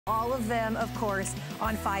All of them, of course,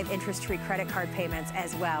 on 5 interest-free credit card payments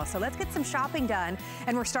as well. So let's get some shopping done.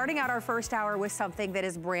 And we're starting out our first hour with something that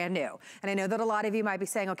is brand new. And I know that a lot of you might be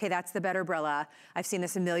saying, okay, that's the Better Brilla. I've seen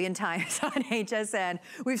this a million times on HSN.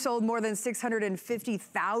 We've sold more than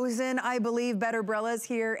 650,000, I believe, Better Brillas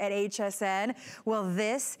here at HSN. Well,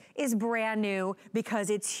 this is brand new because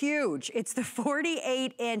it's huge. It's the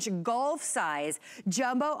 48-inch golf size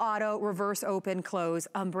jumbo auto reverse open close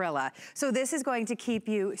umbrella. So this is going to keep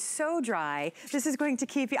you so dry. This is going to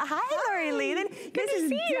keep you, hi Lori Leland. This is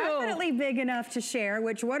definitely big enough to share,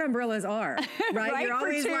 which what umbrellas are, right? Right, you're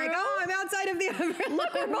always like, oh, I'm outside of the umbrella.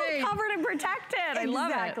 Look, we're both covered and protected. I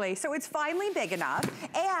love it. Exactly. So it's finally big enough,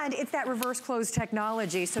 and it's that reverse close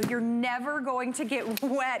technology, so you're never going to get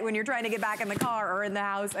wet when you're trying to get back in the car or in the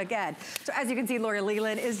house again. So as you can see, Lori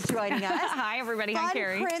Leland is joining us. Hi, everybody. Hi,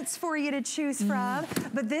 Carrie. Fun prints for you to choose from,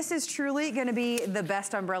 but this is truly going to be the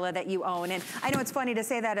best umbrella that you own. And I know it's funny to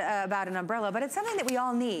say that about an umbrella, but it's something that we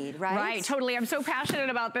all need, right? Right, totally. I'm so passionate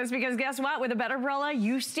about this because guess what? With a Better Brilla,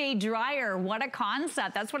 you stay drier. What a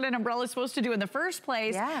concept. That's what an umbrella is supposed to do in the first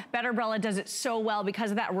place. Yeah. Better Brilla does it so well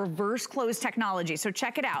because of that reverse close technology. So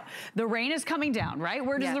check it out. The rain is coming down, right?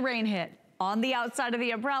 Where does the rain hit? On the outside of the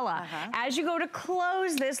umbrella. As you go to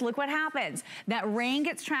close this, look what happens. That rain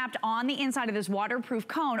gets trapped on the inside of this waterproof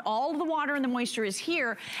cone. All of the water and the moisture is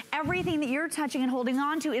here. Everything that you're touching and holding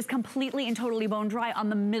on to is completely and totally bone dry on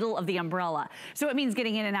the middle of the umbrella. So it means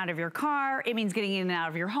getting in and out of your car, it means getting in and out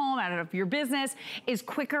of your home, out of your business is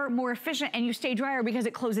quicker, more efficient, and you stay drier because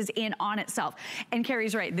it closes in on itself. And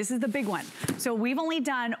Carrie's right, this is the big one. So we've only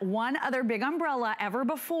done one other big umbrella ever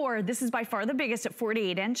before. This is by far the biggest at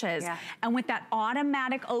 48 inches. And with that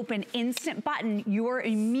automatic open instant button, you're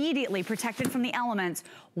immediately protected from the elements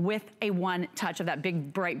with a one touch of that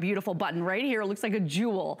big, bright, beautiful button right here. It looks like a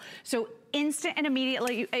jewel. So instant and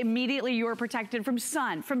immediately you are protected from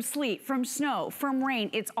sun, from sleet, from snow, from rain.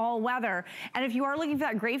 It's all weather. And if you are looking for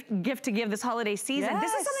that great gift to give this holiday season,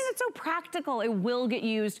 this is something that's so practical. It will get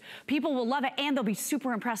used. People will love it, and they'll be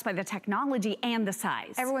super impressed by the technology and the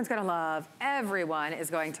size. Everyone is going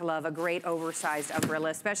to love a great oversized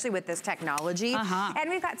umbrella, especially with this technology. And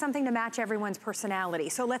we've got something to match everyone's personality.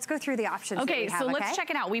 So let's go through the options that we have, so let's check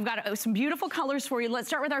it out. We've got some beautiful colors for you. Let's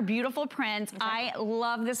start with our beautiful print. I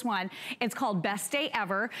love this one. It's called Best Day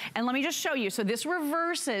Ever. And let me just show you. So this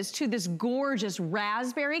reverses to this gorgeous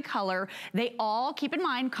raspberry color. They all, keep in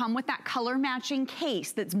mind, come with that color matching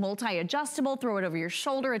case that's multi-adjustable. Throw it over your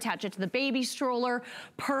shoulder, attach it to the baby stroller.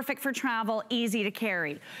 Perfect for travel, easy to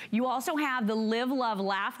carry. You also have the Live, Love,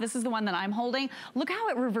 Laugh. This is the one that I'm holding. Look how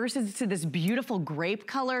it reverses to this beautiful grape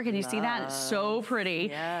color. Can you see that? It's so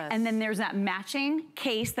pretty. And then there's that matching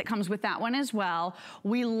case that comes with that one as well.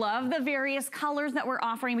 We love the various colors that we're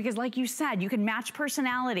offering because, like you said, you can match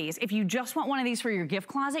personalities. If you just want one of these for your gift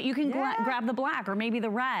closet, you can grab the black or maybe the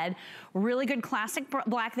red. Really good classic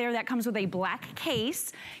black there. That comes with a black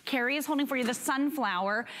case. Carrie is holding for you the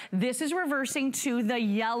sunflower. This is reversing to the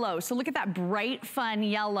yellow. So look at that bright, fun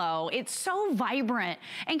yellow. It's so vibrant.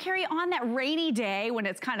 And Carrie, on that rainy day when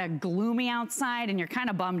it's kind of gloomy outside and you're kind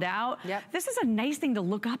of bummed out, this is a nice thing to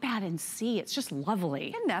look up at and see. It's just lovely.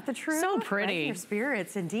 Isn't that the truth? So pretty. Right, your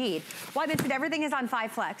spirits, indeed. Well, I mentioned everything is on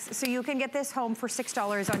 5 Flex, so you can get this home for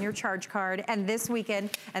 $6 on your charge card, and this weekend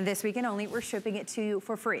only, we're shipping it to you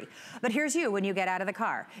for free. But here's you when you get out of the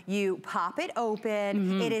car. You pop it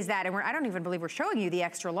open. It is that, and I don't even believe we're showing you the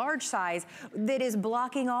extra large size that is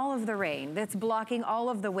blocking all of the rain, that's blocking all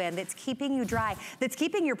of the wind, that's keeping you dry, that's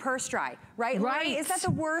keeping your purse dry, right? Lori, is that the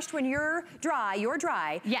worst when you're dry,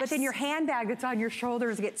 but then your handbag that's on your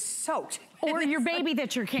shoulders gets soaked? Or your baby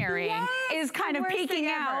that you're carrying is kind of peeking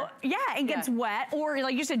out. And gets wet. Or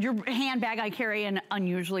like you said, your handbag, I carry an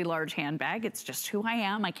unusually large handbag. It's just who I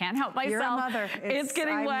am. I can't help myself. You're a mother. It's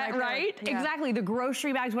getting wet, right? Exactly. The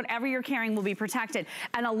grocery bags, whatever you're carrying will be protected.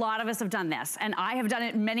 And a lot of us have done this. And I have done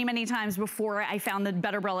it many, many times before I found the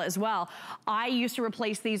Better Brilla as well. I used to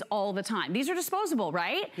replace these all the time. These are disposable,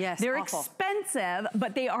 right? Yes, they're expensive,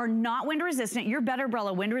 but they are not wind resistant. Your Better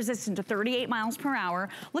Brilla wind resistant to 38 miles per hour.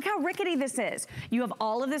 Look how rickety this is. You have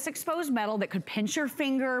all of this exposed metal that could pinch your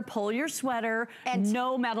finger, pull your sweater, and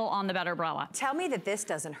no metal on the Better Brilla. Tell me that this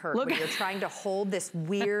doesn't hurt when you're trying to hold this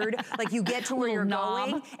weird, like you get to where you're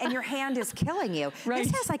going and your hand is killing you. This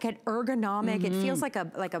has like an ergonomic, it feels like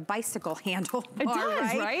a bicycle handle. It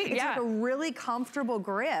does, right? It's like a really comfortable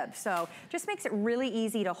grip. So just makes it really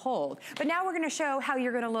easy to hold. But now we're gonna show how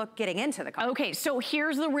you're gonna look getting into the car. Okay, so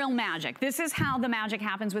here's the real magic. This is how the magic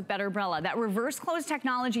happens with Better Brilla. That reverse close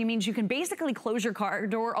technology means you can basically basically close your car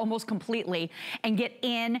door almost completely and get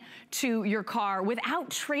into your car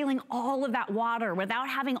without trailing all of that water, without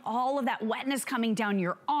having all of that wetness coming down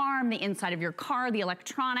your arm, the inside of your car, the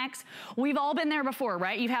electronics. We've all been there before,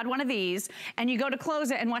 right? You've had one of these and you go to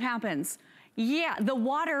close it and what happens? Yeah, the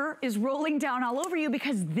water is rolling down all over you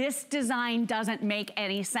because this design doesn't make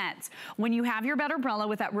any sense. When you have your Better Brella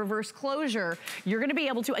with that reverse closure, you're gonna be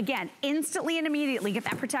able to, again, instantly and immediately get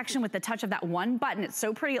that protection with the touch of that one button. It's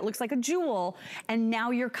so pretty, it looks like a jewel, and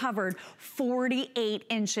now you're covered 48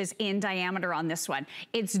 inches in diameter on this one.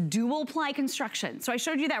 It's dual ply construction. So I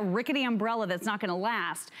showed you that rickety umbrella that's not gonna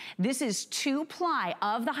last. This is 2-ply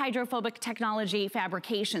of the hydrophobic technology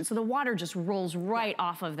fabrication, so the water just rolls right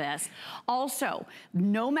off of this. Also,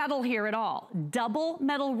 no metal here at all. Double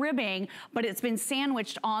metal ribbing, but it's been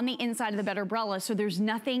sandwiched on the inside of the Better Brella, so there's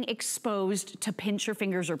nothing exposed to pinch your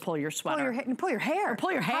fingers or pull your sweater. Pull your hair. Or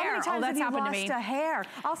pull your hair. How many times have you lost a hair?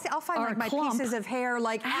 I'll find like my pieces of hair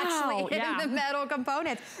like actually in the metal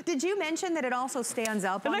components. Did you mention that it also stands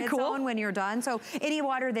up on its own when you're done? So any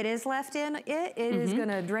water that is left in it, it is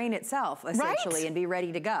gonna drain itself essentially and be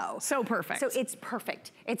ready to go. So perfect. So it's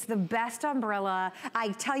perfect. It's the best umbrella. I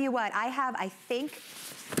tell you what, I think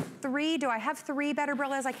 3, do I have 3 Better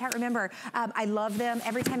Brillas? I can't remember. I love them.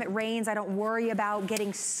 Every time it rains, I don't worry about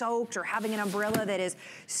getting soaked or having an umbrella that is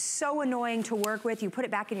so annoying to work with. You put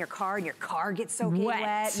it back in your car and your car gets soaking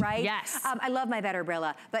wet, right? Yes. I love my Better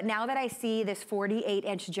Brella, but now that I see this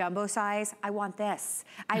 48-inch jumbo size, I want this.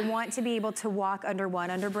 I want to be able to walk under one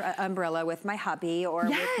umbrella with my hubby or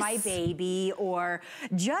with my baby, or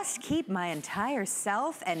just keep my entire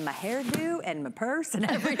self and my hairdo and my purse and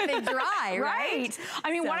everything dry, right?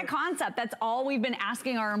 I mean, what a concept. That's all we've been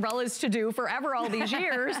asking our umbrellas to do forever all these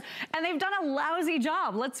years, and they've done a lousy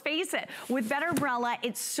job, let's face it. With Better Brella,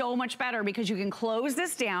 it's so much better because you can close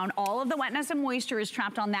this down. All of the wetness and moisture is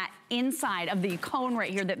trapped on that inside of the cone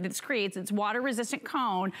right here that this creates. It's water-resistant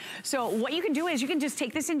cone. So what you can do is you can just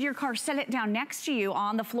take this into your car, set it down next to you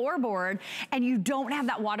on the floorboard, and you don't have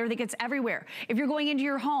that water that gets everywhere. If you're going into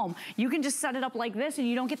your home, you can just set it up like this and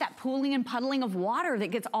you don't get that pooling and puddling of water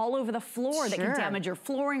that gets all over the floor that can damage your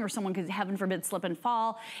flooring, or someone could, heaven forbid, slip and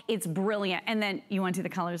fall. It's brilliant. And then you want to do the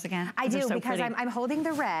colors again? I do, so because I'm holding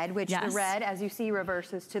the red, which the red, as you see,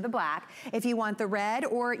 reverses to the black. If you want the red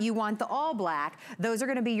or you want the all black, those are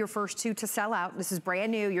gonna be your first 2 to sell out. This is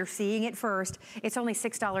brand new, you're seeing it first. It's only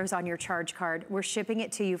 $6 on your charge card. We're shipping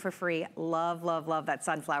it to you for free. Love, love, love that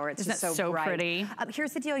sunflower. It's just so bright. Pretty.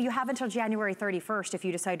 Here's the deal, you have until January 31st if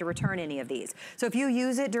you decide to return any of these. So if you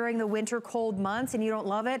use it during the winter cold months and you don't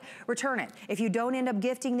love it, return it. If you don't end up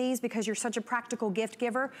gifting these because you're such a practical gift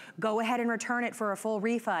giver, go ahead and return it for a full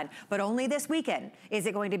refund. But only this weekend is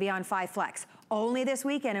it going to be on 5 Flex. Only this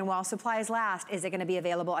weekend, and while supplies last, is it gonna be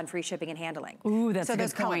available on free shipping and handling. Ooh, that's a good point.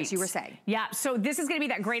 So those colors you were saying. Yeah, so this is gonna be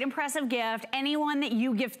that great impressive gift. Anyone that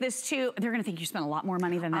you gift this to, they're gonna think you spent a lot more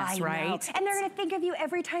money than this, right? And they're gonna think of you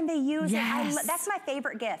every time they use it. That's my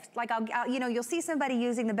favorite gift. Like, you know, you'll see somebody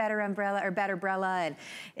using the Better Umbrella or Better Brella,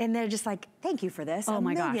 and they're just like, thank you for this a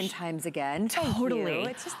million times again. Totally.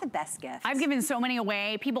 It's just the best gift. I've given so many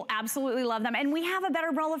away. People absolutely love them. And we have a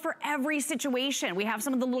Better Brella for every situation. We have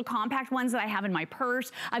some of the little compact ones that I have in my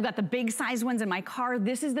purse. I've got the big size ones in my car.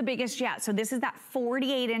 This is the biggest yet. So this is that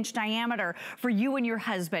 48-inch diameter for you and your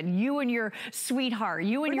husband, you and your sweetheart,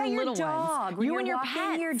 you and your little ones, you and your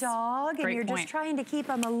pets. Your dog, and you're just trying to keep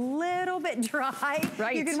them a little bit dry.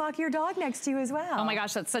 Right. You can walk your dog next to you as well. Oh my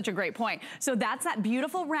gosh, that's such a great point. So that's that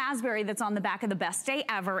beautiful raspberry that's on the back of the Best Day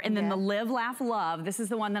Ever, and then the Live, Laugh, Love. This is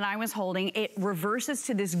the one that I was holding. It reverses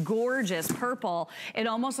to this gorgeous purple. It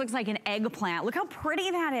almost looks like an eggplant. Look how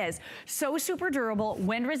pretty that is. So super durable,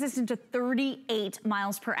 wind resistant to 38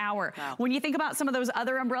 miles per hour. Wow. When you think about some of those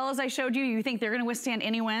other umbrellas I showed you, you think they're gonna withstand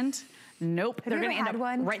any wind? Nope, they're gonna end up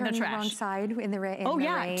right in the trash. The wrong side in the rain. Oh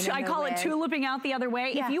yeah, I call it tulipping out the other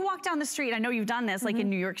way. If you walk down the street, I know you've done this, like in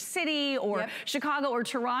New York City or Chicago or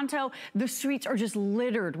Toronto, the streets are just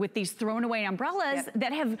littered with these thrown away umbrellas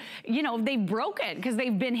that have, you know, they've broken because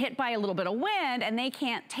they've been hit by a little bit of wind and they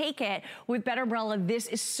can't take it. With Better Brella, this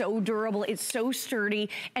is so durable, it's so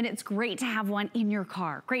sturdy, and it's great to have one in your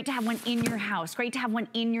car, great to have one in your house, great to have one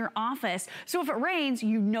in your office. So if it rains,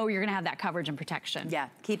 you know you're gonna have that coverage and protection. Yeah,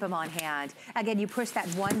 keep them on hand. Again, you push that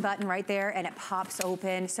one button right there and it pops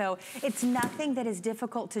open. So it's nothing that is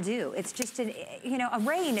difficult to do. It's just, you know, a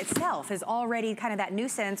rain itself is already kind of that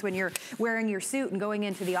nuisance when you're wearing your suit and going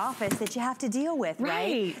into the office that you have to deal with,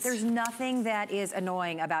 right? There's nothing that is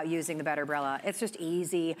annoying about using the Better Brella. It's just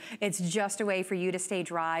easy. It's just a way for you to stay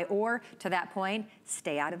dry, or to that point,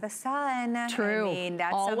 stay out of the sun. True. I mean,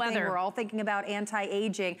 that's all something weather. we're all thinking about,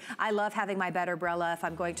 anti-aging. I love having my better umbrella if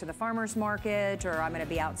I'm going to the farmer's market or I'm gonna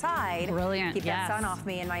be outside. Brilliant, Keep that sun off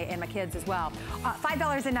me and my kids as well.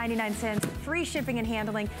 $5.99, free shipping and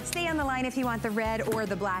handling. Stay on the line if you want the red or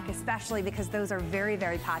the black, especially because those are very,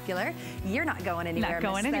 very popular. You're not going anywhere. Not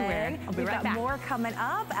going anywhere. I'll be right back. We've got more coming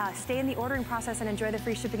up. Stay in the ordering process and enjoy the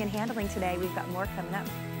free shipping and handling today. We've got more coming up.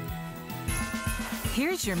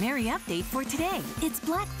 Here's your Merry update for today. It's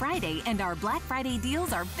Black Friday, and our Black Friday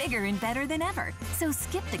deals are bigger and better than ever. So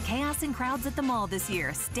skip the chaos and crowds at the mall this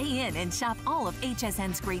year. Stay in and shop all of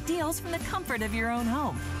HSN's great deals from the comfort of your own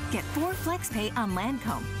home. Get 4 FlexPay on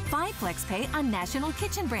Lancome, 5 FlexPay on national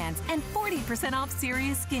kitchen brands, and 40% off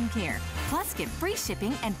serious skincare. Plus, get free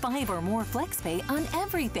shipping and 5 or more FlexPay on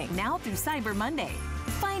everything now through Cyber Monday.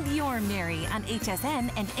 Find your Merry on HSN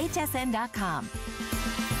and hsn.com.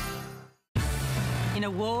 In a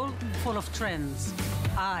world full of trends,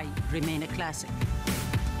 I remain a classic.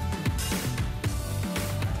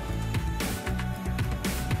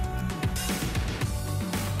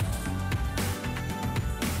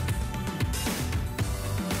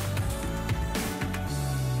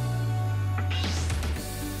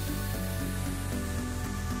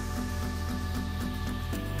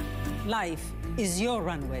 Life is your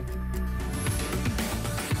runway.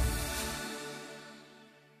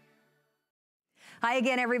 Hi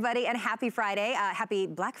again, everybody, and happy Friday. Happy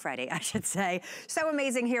Black Friday, I should say. So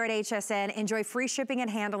amazing here at HSN. Enjoy free shipping and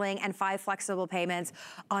handling and 5 flexible payments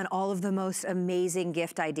on all of the most amazing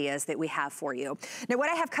gift ideas that we have for you. Now,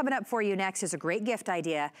 what I have coming up for you next is a great gift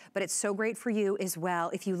idea, but it's so great for you as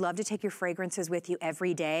well if you love to take your fragrances with you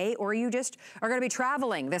every day, or you just are gonna be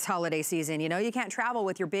traveling this holiday season. You know, you can't travel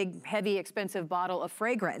with your big, heavy, expensive bottle of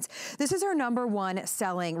fragrance. This is our #1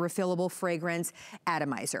 selling refillable fragrance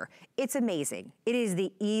atomizer. It's amazing. It is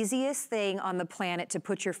the easiest thing on the planet to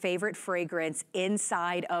put your favorite fragrance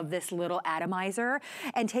inside of this little atomizer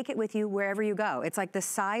and take it with you wherever you go. It's like the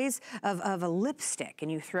size of a lipstick,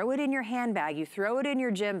 and you throw it in your handbag, you throw it in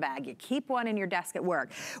your gym bag, you keep one in your desk at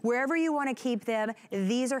work. Wherever you want to keep them,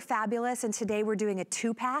 these are fabulous, and today we're doing a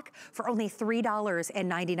 2-pack for only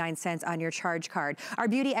 $3.99 on your charge card. Our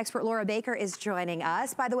beauty expert Laura Baker is joining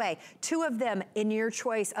us. By the way, 2 of them in your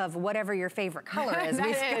choice of whatever your favorite color is.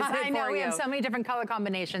 I know, we have so many different color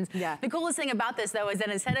combinations. Yeah. The coolest thing about this, though, is that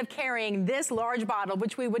instead of carrying this large bottle,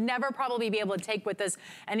 which we would never probably be able to take with us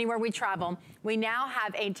anywhere we travel, we now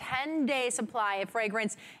have a 10-day supply of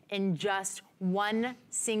fragrance in just 1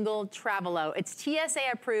 single Travelo. It's TSA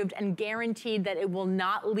approved and guaranteed that it will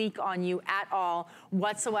not leak on you at all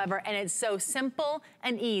whatsoever. And it's so simple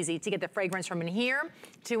and easy to get the fragrance from in here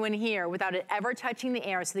to in here without it ever touching the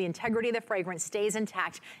air, so the integrity of the fragrance stays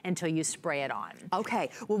intact until you spray it on.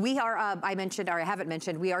 Okay, well, we are, I mentioned, or I haven't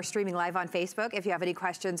mentioned, we are streaming live on Facebook. If you have any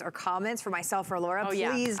questions or comments for myself or Laura,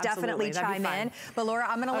 please definitely chime in. But Laura,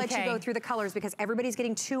 I'm gonna let you go through the colors because everybody's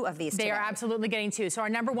getting 2 of these today. They are absolutely getting 2. So our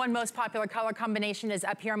 #1 most popular color combination is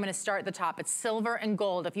up here. I'm gonna start at the top. It's silver and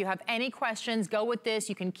gold. If you have any questions, go with this.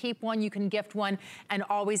 You can keep one, you can gift one, and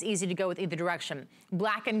always easy to go with either direction.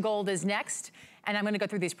 Black and gold is next. And I'm gonna go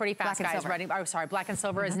through these pretty fast, guys. Ready? Oh, sorry, black and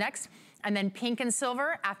silver is next. And then pink and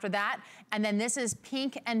silver after that. And then this is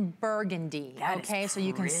pink and burgundy. Okay, so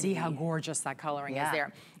you can see how gorgeous that coloring is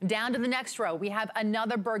there. Down to the next row, we have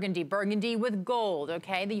another burgundy. Burgundy with gold,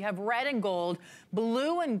 okay? Then you have red and gold,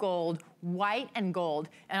 blue and gold, white and gold.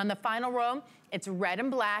 And on the final row, it's red and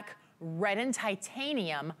black, red and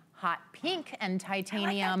titanium, hot pink and titanium.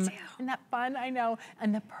 I like that too. Isn't that fun? I know.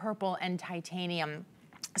 And the purple and titanium.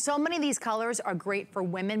 So many of these colors are great for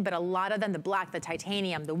women, but a lot of them, the black, the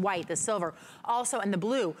titanium, the white, the silver, also, and the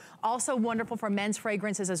blue, also wonderful for men's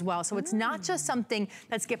fragrances as well. So it's not just something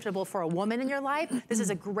that's giftable for a woman in your life. This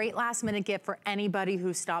is a great last minute gift for anybody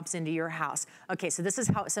who stops into your house. Okay, so this is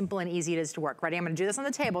how simple and easy it is to work. Ready? I'm gonna do this on the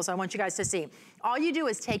table, so I want you guys to see. All you do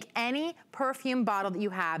is take any perfume bottle that you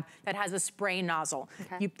have that has a spray nozzle.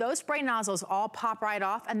 Those spray nozzles all pop right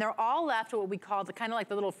off, and they're all left with what we call the kind of like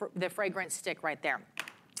the little the fragrance stick right there.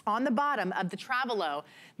 On the bottom of the Travelo,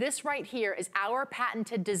 this right here is our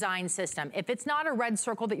patented design system. If it's not a red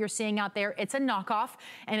circle that you're seeing out there, it's a knockoff,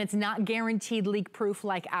 and it's not guaranteed leak proof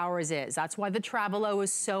like ours is. That's why the Travelo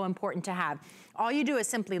is so important to have. All you do is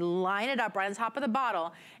simply line it up right on top of the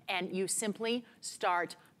bottle, and you simply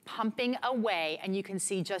start pumping away, and you can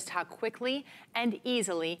see just how quickly and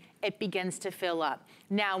easily it begins to fill up.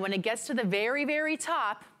 Now, when it gets to the very, very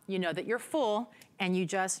top, you know that you're full, and you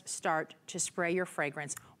just start to spray your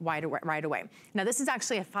fragrance right away. Now this is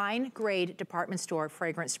actually a fine grade department store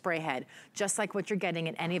fragrance spray head, just like what you're getting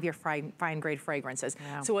in any of your fine grade fragrances.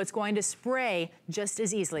 Yeah. So it's going to spray just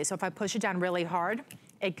as easily. So if I push it down really hard,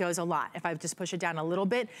 it goes a lot. If I just push it down a little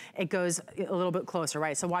bit, it goes a little bit closer,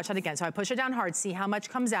 right? So watch that again. So I push it down hard, see how much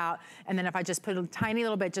comes out, and then if I just put a tiny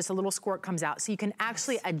little bit, just a little squirt comes out. So you can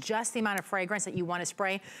actually adjust the amount of fragrance that you want to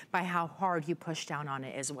spray by how hard you push down on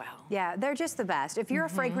it as well. Yeah, they're just the best. If you're a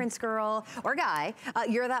fragrance girl or guy,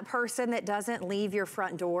 you're that person that doesn't leave your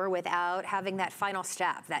front door without having that final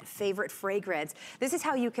step, that favorite fragrance. This is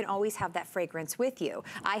how you can always have that fragrance with you.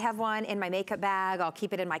 I have one in my makeup bag. I'll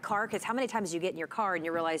keep it in my car, because how many times do you get in your car and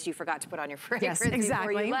you realize you forgot to put on your fragrance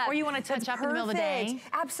before you left? Or you want to touch up in the middle of the day.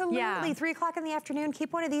 Absolutely. Yeah. 3 o'clock in the afternoon,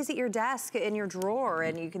 keep one of these at your desk in your drawer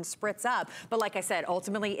and you can spritz up. But like I said,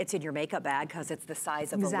 ultimately it's in your makeup bag because it's the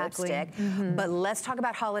size of a lipstick. But let's talk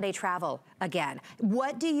about holiday travel again.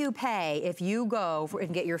 What do you pay if you go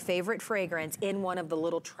and get your favorite fragrance in one of the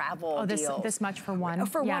little travel deals? This much for one.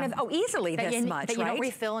 For one of, easily this much, that you don't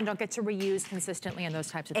refill and don't get to reuse consistently and those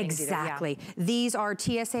types of things either. Exactly. These are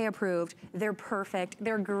TSA approved. They're perfect.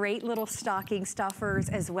 They're great little stocking stuffers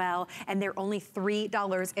as well, and they're only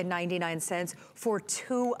 $3.99 for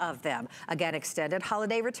 2 of them. Again, extended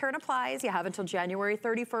holiday return applies. You have until January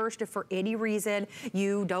 31st if for any reason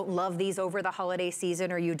you don't love these over the holiday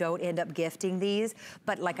season or you don't end up gifting these.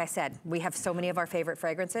 But like I said, we have so many of our favorite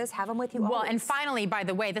fragrances. Have them with you always. Well, and finally, by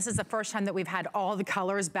the way, this is the first time that we've had all the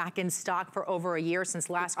colors back in stock for over a year, since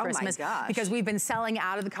last Christmas. Oh my gosh. Because we've been selling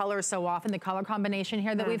out of the colors so often, the color combination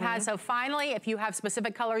here that we've had. So finally, if you have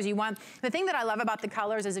specific colors you want, the thing that I love about the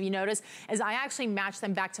colors is, if you notice, is I actually match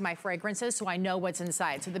them back to my fragrances so I know what's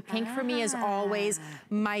inside. So the pink for me is always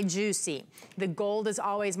my Juicy. The gold is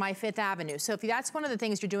always my Fifth Avenue. So if that's one of the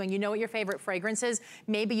things you're doing, you know what your favorite fragrance is,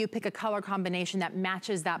 maybe you pick a color combination that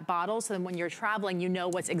matches that bottle, so then when you're traveling, you know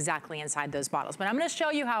what's exactly inside those bottles. But I'm gonna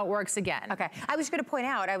show you how it works again. Okay, I was gonna point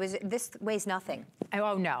out, this weighs nothing.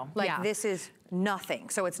 Oh no, this is nothing.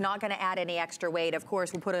 So it's not gonna add any extra weight. Of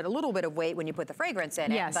course, we'll put a little bit of weight when you put the fragrance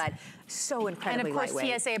in it, but so incredibly lightweight. And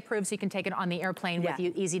of course, TSA approved, so you can take it on the airplane with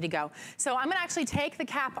you, easy to go. So I'm gonna actually take the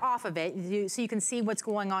cap off of it so you can see what's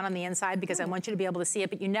going on the inside, because I want you to be able to see it,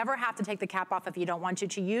 but you never have to take the cap off if you don't want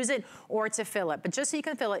to use it or to fill it. But just so you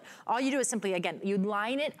can fill it, all you do is simply, again, you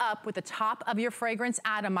line it up with the top of your fragrance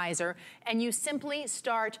atomizer, and you simply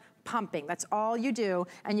start pumping. That's all you do,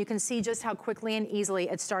 and you can see just how quickly and easily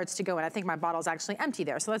it starts to go. And I think my bottle's actually empty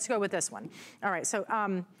there, so let's go with this one. All right, so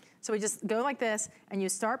we just go like this, and you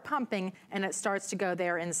start pumping, and it starts to go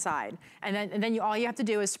there inside. And then all you have to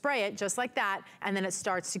do is spray it just like that, and then it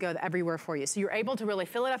starts to go everywhere for you. So you're able to really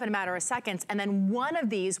fill it up in a matter of seconds, and then one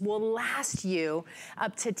of these will last you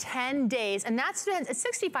up to 10 days, and it's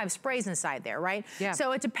 65 sprays inside there, right? Yeah.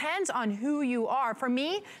 So it depends on who you are. For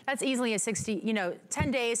me, that's easily a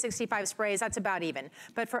 10 days, 65 sprays, that's about even.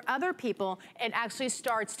 But for other people, it actually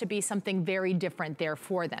starts to be something very different there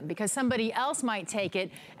for them, because somebody else might take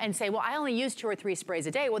it and say, well, I only use 2 or 3 sprays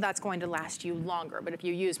a day. Well, that's going to last you longer. But if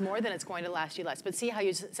you use more, then it's going to last you less. But see how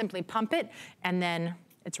you simply pump it, and then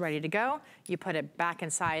it's ready to go. You put it back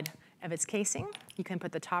inside of its casing. You can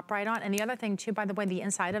put the top right on. And the other thing too, by the way, the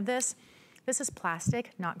inside of this is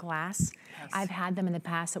plastic, not glass. Nice. I've had them in the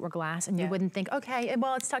past that were glass, and you wouldn't think, okay,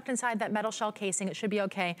 well, it's tucked inside that metal shell casing, it should be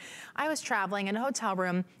okay. I was traveling in a hotel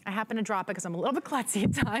room. I happened to drop it because I'm a little bit klutzy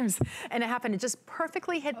at times, and it happened to just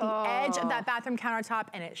perfectly hit the edge of that bathroom countertop,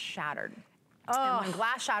 and it shattered. And when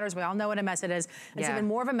glass shatters, we all know what a mess it is. It's even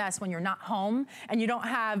more of a mess when you're not home and you don't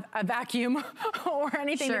have a vacuum or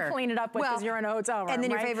anything to clean it up with, because you're in a hotel room. And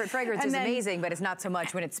then your favorite fragrance is amazing, but it's not so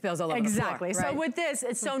much when it spills all over the floor. Exactly. So with this,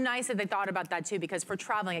 it's so nice that they thought about that too, because for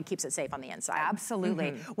traveling, it keeps it safe on the inside.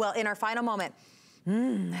 Absolutely. Well, in our final moment,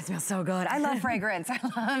 that smells so good. I love fragrance. I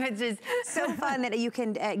love it. It's just so fun that you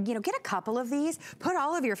can, get a couple of these, put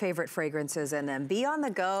all of your favorite fragrances in them, be on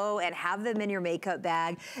the go and have them in your makeup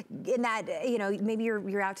bag. In that, maybe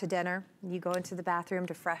you're out to dinner, you go into the bathroom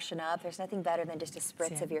to freshen up. There's nothing better than just a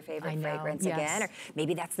spritz of your favorite fragrance again. Or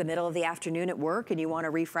maybe that's the middle of the afternoon at work and you want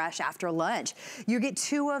to refresh after lunch. You get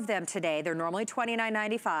 2 of them today. They're normally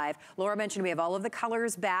 $29.95. Laura mentioned we have all of the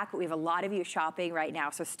colors back, but we have a lot of you shopping right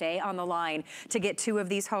now, so stay on the line to get 2 of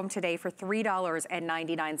these home today for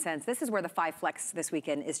 $3.99. This is where the 5 Flex this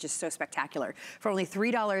weekend is just so spectacular. For only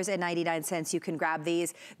 $3.99, you can grab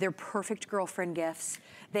these. They're perfect girlfriend gifts.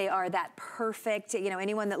 They are that perfect,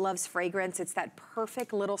 anyone that loves fragrance, it's that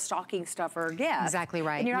perfect little stocking stuffer gift. Exactly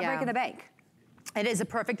right. And you're not breaking the bank. It is a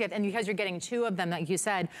perfect gift, and because you're getting 2 of them, like you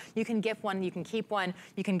said, you can gift one, you can keep one,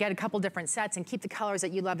 you can get a couple different sets and keep the colors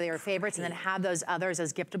that you love, that are your favorites, and then have those others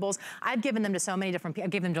as giftables. I've given them to so many different people.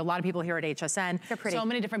 I've given them to a lot of people here at HSN. They're pretty. So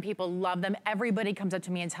many different people love them. Everybody comes up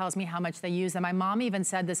to me and tells me how much they use them. My mom even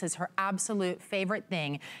said this is her absolute favorite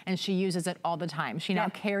thing, and she uses it all the time. She now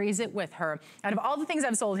carries it with her. Out of all the things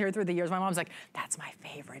I've sold here through the years, my mom's like, that's my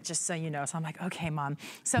favorite, just so you know. So I'm like, okay, Mom.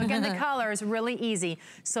 So again, the colors, really easy.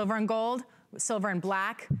 Silver and gold, silver and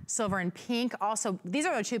black, silver and pink. Also, these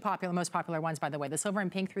are the 2 most popular ones, by the way. The silver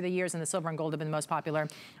and pink through the years, and the silver and gold have been the most popular.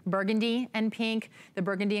 Burgundy and pink, the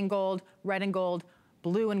burgundy and gold, red and gold,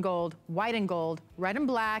 blue and gold, white and gold, red and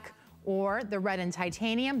black, or the red and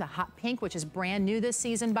titanium, the hot pink, which is brand new this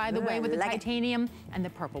season, by the way, with the titanium, and the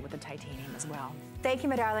purple with the titanium as well. Thank you,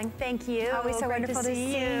 my darling. Thank you. Always so wonderful to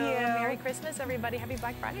see you. Merry Christmas, everybody. Happy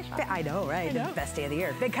Black Friday shopping. I know, right? The best day of the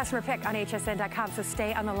year. Big customer pick on hsn.com, so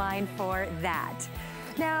stay on the line for that.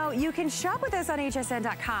 Now, you can shop with us on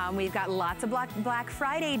hsn.com. We've got lots of Black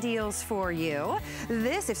Friday deals for you.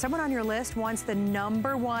 This, if someone on your list wants the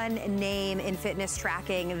 #1 name in fitness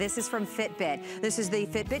tracking, this is from Fitbit. This is the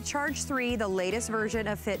Fitbit Charge 3, the latest version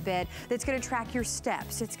of Fitbit that's going to track your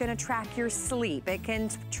steps. It's going to track your sleep. It can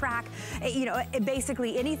track, you know,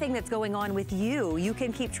 basically anything that's going on with you. You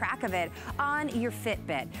can keep track of it on your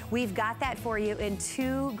Fitbit. We've got that for you in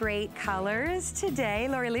 2 great colors today.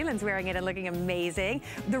 Lori Leland's wearing it and looking amazing.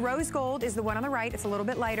 The rose gold is the one on the right. It's a little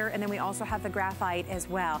bit lighter, and then we also have the graphite as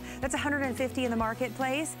well. That's $150 in the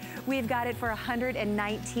marketplace. We've got it for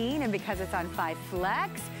 $119, and because it's on 5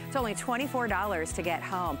 Flex, it's only $24 to get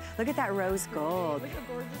home. Look at that rose gold.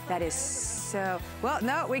 That is so, well,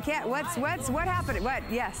 no, we can't. What happened? What?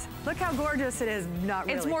 Yes. Look how gorgeous it is. Not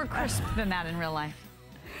really. It's more crisp than that in real life.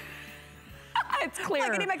 It's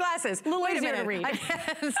clear. I need my glasses. Wait a minute. To read.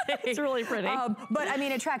 It's really pretty. But I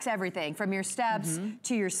mean, it tracks everything from your steps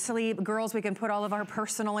to your sleep. Girls, we can put all of our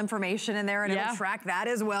personal information in there and it'll track that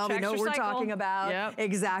as well. We know what we're talking about. Yep.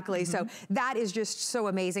 Exactly. So that is just so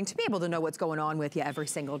amazing to be able to know what's going on with you every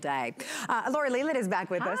single day. Lori Leland is back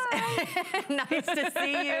with us. Nice to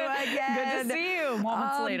see you again. Good to see you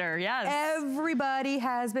moments later, yes. Everybody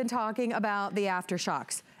has been talking about the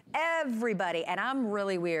aftershocks. Everybody, and I'm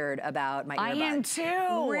really weird about my earbuds. I am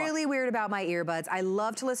too. Really weird about my earbuds. I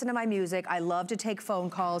love to listen to my music. I love to take phone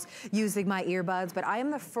calls using my earbuds, but I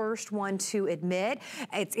am the first one to admit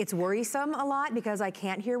it's worrisome a lot because I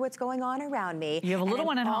can't hear what's going on around me. You have a little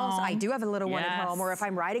one at home. I do have a little one at home, or if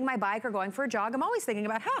I'm riding my bike or going for a jog, I'm always thinking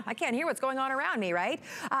about, I can't hear what's going on around me, right?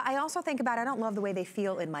 I also think about, I don't love the way they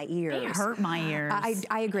feel in my ears. They hurt my ears.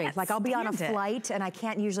 I agree. Like I'll be on a flight and I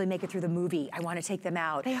can't usually make it through the movie. I want to take them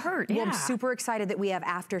out. They hurt, Well, I'm super excited that we have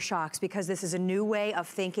aftershocks because this is a new way of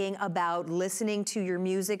thinking about listening to your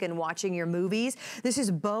music and watching your movies. This is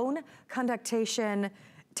bone conduction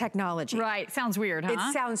technology. Right, sounds weird, huh?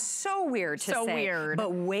 It sounds so weird to say. So weird.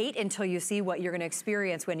 But wait until you see what you're gonna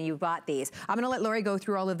experience when you bought these. I'm gonna let Lori go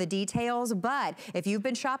through all of the details, but if you've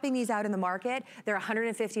been shopping these out in the market, they're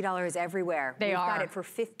 $150 everywhere. We've got it for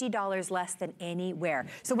 $50 less than anywhere.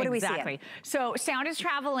 So what do we see? Exactly. So sound is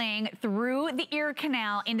traveling through the ear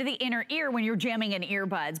canal into the inner ear when you're jamming in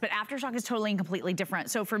earbuds, but aftershock is totally and completely different.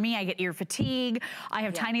 So for me, I get ear fatigue. I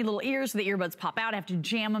have tiny little ears, so the earbuds pop out. I have to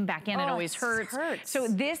jam them back in. It always hurts. So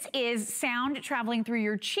this is sound traveling through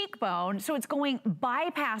your cheekbone. So it's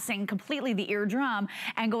bypassing completely the eardrum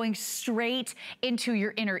and going straight into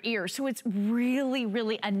your inner ear. So it's really,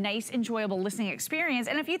 really a nice, enjoyable listening experience.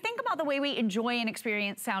 And if you think about the way we enjoy and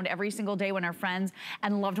experience sound every single day when our friends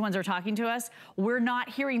and loved ones are talking to us, we're not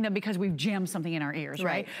hearing them because we've jammed something in our ears,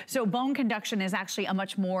 right? So bone conduction is actually a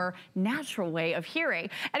much more natural way of hearing.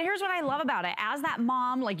 And here's what I love about it. As that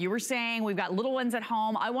mom, like you were saying, we've got little ones at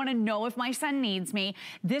home. I want to know if my son needs me.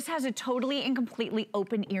 This has a totally and completely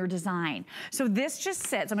open ear design. So this just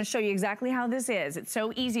sits, I'm gonna show you exactly how this is. It's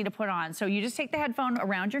so easy to put on. So you just take the headphone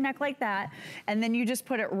around your neck like that, and then you just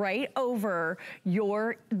put it right over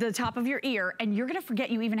the top of your ear, and you're gonna forget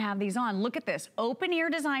you even have these on. Look at this, open ear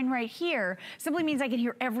design right here simply means I can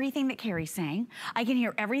hear everything that Carrie's saying. I can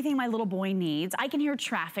hear everything my little boy needs. I can hear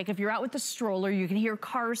traffic. If you're out with the stroller, you can hear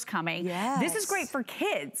cars coming. This is great for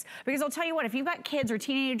kids, because I'll tell you what, if you've got kids or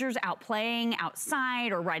teenagers out playing outside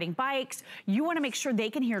or riding bikes, you want to make sure they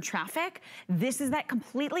can hear traffic. This is that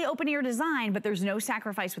completely open ear design, but there's no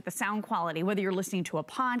sacrifice with the sound quality, whether you're listening to a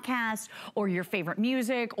podcast or your favorite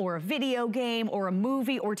music or a video game or a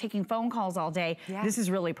movie or taking phone calls all day. This is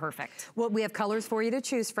really perfect. Well, we have colors for you to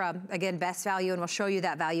choose from. Again, best value, and we'll show you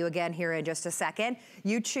that value again here in just a second.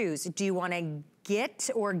 You choose. Do you want to Get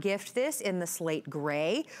or gift this in the slate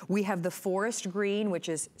gray. We have the forest green, which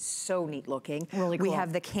is so neat looking. Really cool. We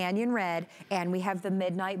have the canyon red, and we have the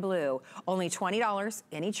midnight blue. Only $20,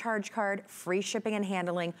 any charge card, free shipping and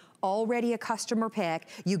handling. Already a customer pick.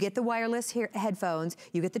 You get the wireless headphones,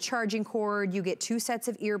 you get the charging cord, you get 2 sets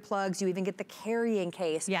of earplugs, you even get the carrying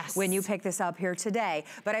case when you pick this up here today.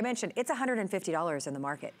 But I mentioned it's $150 in the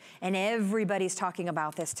market, and everybody's talking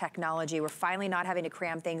about this technology. We're finally not having to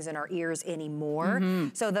cram things in our ears anymore.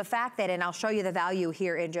 So the fact that, and I'll show you the value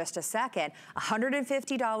here in just a second,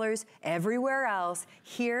 $150 everywhere else.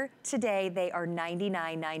 Here today, they are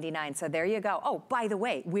 $99.99. So there you go. Oh, by the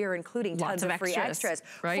way, we're including tons of free extras.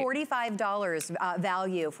 Right. $45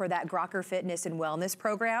 value for that Grocker Fitness and Wellness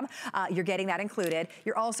program. You're getting that included.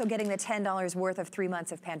 You're also getting the $10 worth of 3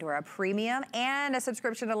 months of Pandora Premium and a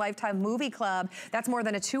subscription to Lifetime Movie Club. That's more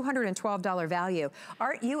than a $212 value.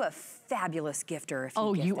 Aren't you a fabulous gifter if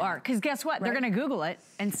you you are. Because guess what? Right? They're going to Google it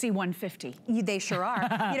and see 150. They sure are.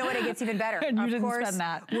 You know what? It gets even better. And you of course, spend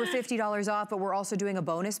that. We're $50 off, but we're also doing a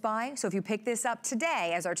bonus buy. So if you pick this up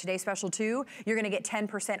today as our Today Special 2, you're going to get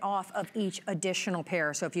 10% off of each additional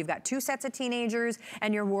pair. So if you've got 2 sets of teenagers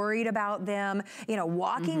and you're worried about them, you know,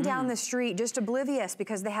 walking down the street just oblivious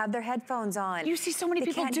because they have their headphones on. You see so many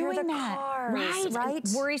people doing that. Cars, right?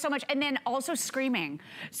 Worry so much. And then also screaming.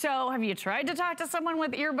 So have you tried to talk to someone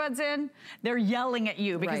with earbuds in? They're yelling at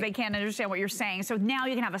you because they can't understand what you're saying. So now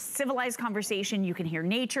you can have a civilized conversation. You can hear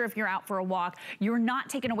nature if you're out for a walk. You're not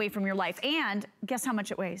taken away from your life. And guess how much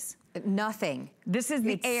it weighs? Nothing. This is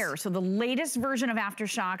the Air. So the latest version of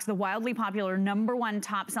AfterShokz, the wildly popular #1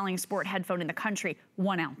 top-selling sport headphone in the country,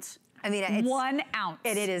 1 ounce. I mean, it's 1 ounce.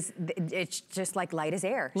 It's just like light as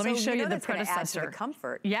air. Let me show you the predecessor. Add to the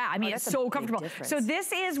comfort. Yeah, I mean, it's so comfortable. So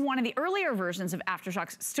this is one of the earlier versions of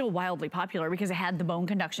AfterShokz, still wildly popular because it had the bone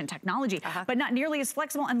conduction technology, but not nearly as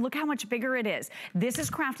flexible. And look how much bigger it is. This is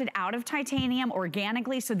crafted out of titanium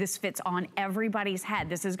organically, so this fits on everybody's head.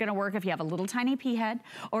 This is gonna work if you have a little tiny pea head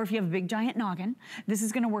or if you have a big giant noggin. This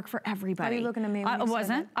is gonna work for everybody. Are you looking at me? I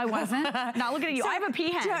wasn't. Not looking at you. So, I have a pea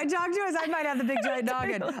head. Talk to us. I might have the big giant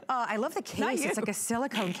noggin. I love the case. It's like a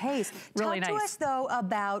silicone case. Really Talk to us, though,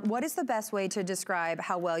 about what is the best way to describe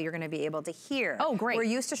how well you're going to be able to hear. Oh, great. We're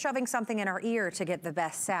used to shoving something in our ear to get the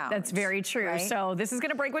best sound. That's very true. Right? So this is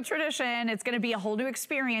going to break with tradition. It's going to be a whole new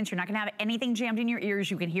experience. You're not going to have anything jammed in your ears.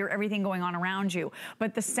 You can hear everything going on around you.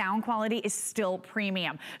 But the sound quality is still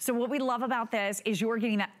premium. So what we love about this is you're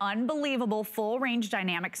getting that unbelievable full range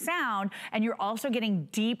dynamic sound, and you're also getting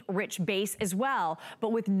deep, rich bass as well,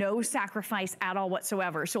 but with no sacrifice at all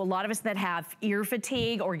whatsoever. So a lot of us that have ear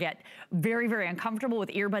fatigue or get very, very uncomfortable with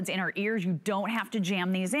earbuds in our ears, you don't have to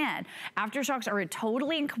jam these in. AfterShokz are a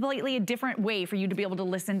totally and completely a different way for you to be able to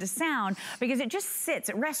listen to sound because it just sits,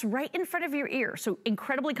 it rests right in front of your ear. So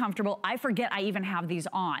incredibly comfortable. I forget I even have these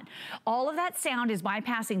on. All of that sound is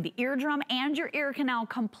bypassing the eardrum and your ear canal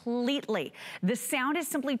completely. The sound is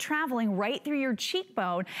simply traveling right through your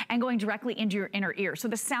cheekbone and going directly into your inner ear. So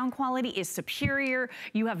the sound quality is superior.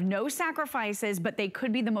 You have no sacrifices, but they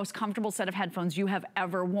could be the most comfortable set of headphones you have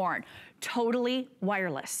ever worn. Totally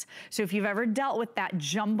wireless. So if you've ever dealt with that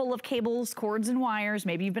jumble of cables, cords, and wires,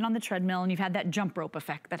 maybe you've been on the treadmill and you've had that jump rope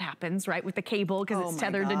effect that happens, right, with the cable because it's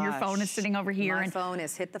tethered and your phone is sitting over here. My phone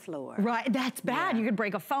has hit the floor. Right, that's bad. You could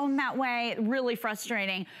break a phone that way. Really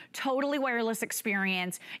frustrating. Totally wireless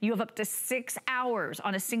experience. You have up to 6 hours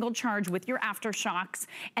on a single charge with your AfterShokz,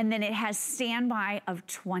 and then it has standby of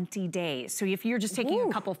 20 days. So if you're just taking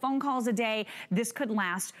a couple phone calls a day, this could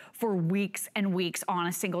last for weeks and weeks on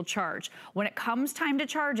a single charge. When it comes time to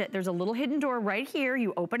charge it, there's a little hidden door right here.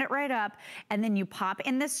 You open it right up, and then you pop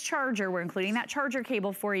in this charger. We're including that charger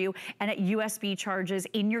cable for you, and it USB charges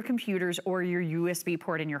in your computers or your USB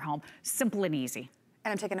port in your home. Simple and easy.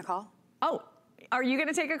 And I'm taking a call? Oh. Are you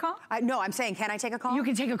gonna take a call? No, I'm saying, can I take a call? You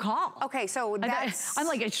can take a call. Okay, so that's... I'm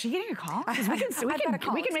like, is she getting a call?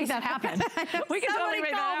 We can make that happen. We can totally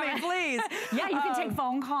make that happen. Please. Yeah, you can take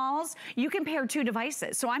phone calls. You can pair 2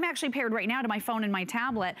 devices. So I'm actually paired right now to my phone and my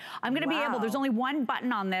tablet. I'm gonna be able, there's only 1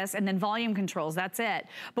 button on this and then volume controls, that's it.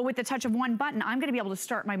 But with the touch of 1 button, I'm gonna be able to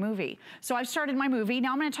start my movie. So I've started my movie,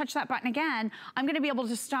 now I'm gonna touch that button again. I'm gonna be able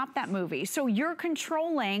to stop that movie. So you're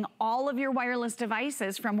controlling all of your wireless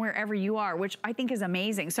devices from wherever you are, which I I think is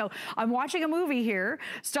amazing. So I'm watching a movie here,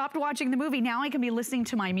 stopped watching the movie, now I can be listening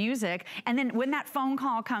to my music, and then when that phone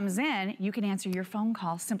call comes in, you can answer your phone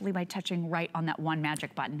call simply by touching right on that one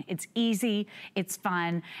magic button. It's easy, it's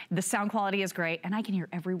fun, the sound quality is great, and I can hear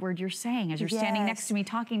every word you're saying as you're standing next to me,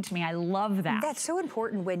 talking to me. I love that. That's so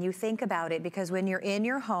important when you think about it, because when you're in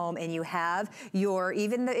your home and you have your,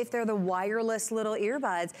 if they're the wireless little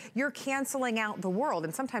earbuds, you're canceling out the world,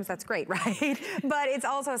 and sometimes that's great, right? But it's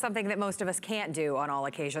also something that most of us can't do on all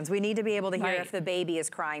occasions. We need to be able to hear if the baby is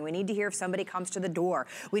crying. We need to hear if somebody comes to the door.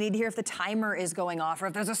 We need to hear if the timer is going off or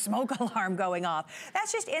if there's a smoke alarm going off.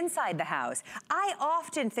 That's just inside the house. I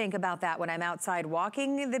often think about that when I'm outside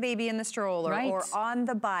walking the baby in the stroller or on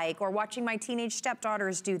the bike or watching my teenage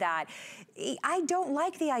stepdaughters do that. I don't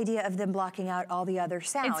like the idea of them blocking out all the other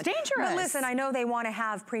sound. It's dangerous. But listen, I know they want to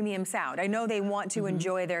have premium sound. I know they want to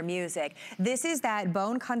enjoy their music. This is that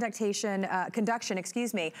bone conduction,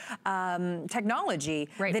 technology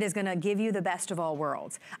that is going to give you the best of all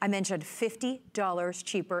worlds. I mentioned $50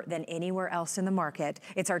 cheaper than anywhere else in the market.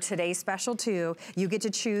 It's our today's special too. You get to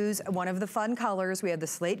choose one of the fun colors. We have the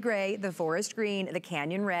slate gray, the forest green, the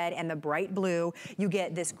canyon red, and the bright blue. You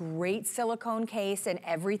get this great silicone case and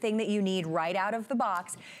everything that you need right out of the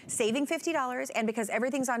box, saving $50, and because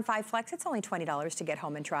everything's on 5 Flex, it's only $20 to get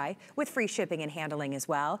home and try, with free shipping and handling as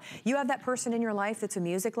well. You have that person in your life that's a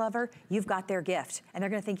music lover, you've got their gift, and they're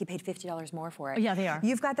gonna think you paid $50 more for it. Yeah, they are.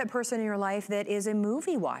 You've got that person in your life that is a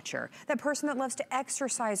movie watcher, that person that loves to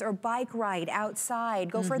exercise or bike ride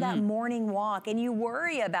outside, go for that morning walk, and you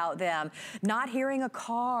worry about them not hearing a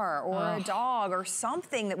car or a dog or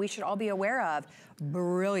something that we should all be aware of.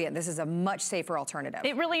 Brilliant. This is a much safer alternative.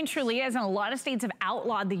 It really and truly is, and a lot of states have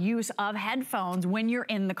outlawed the use of headphones when you're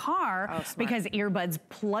in the car because earbuds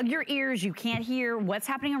plug your ears, you can't hear what's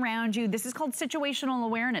happening around you. This is called situational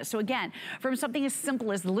awareness. So again, from something as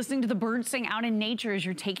simple as listening to the birds sing out in nature as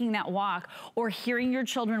you're taking that walk, or hearing your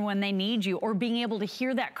children when they need you, or being able to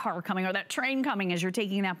hear that car coming or that train coming as you're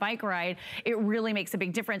taking that bike ride, it really makes a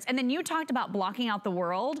big difference. And then you talked about blocking out the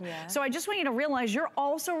world. So I just want you to realize you're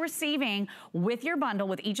also receiving, with your bundle,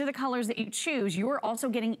 with each of the colors that you choose, you are also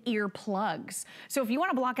getting ear plugs. So if you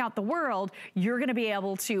want to block out the world, you're going to be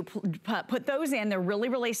able to put those in. They're really,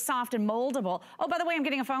 really soft and moldable. Oh, by the way, I'm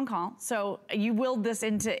getting a phone call. So you willed this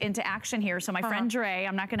into action here. So my friend Dre,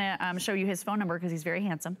 I'm not going to show you his phone number because he's very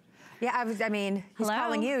handsome. Yeah, I mean, he's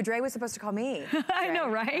calling you. Dre was supposed to call me. I know,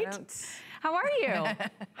 right? How are you? Hi,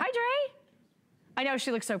 Dre. I know,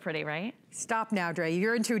 she looks so pretty, right? Stop now, Dre.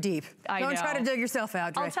 You're in too deep. Don't try to dig yourself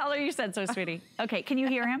out, Dre. I'll tell her you said so, sweetie. Okay, can you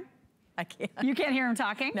hear him? I can't. You can't hear him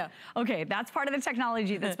talking? No. Okay, that's part of the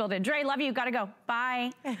technology that's built in. Dre, love you, gotta go,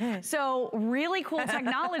 bye. So really cool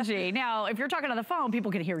technology. Now, if you're talking on the phone,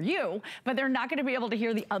 people can hear you, but they're not gonna be able to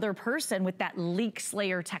hear the other person with that leak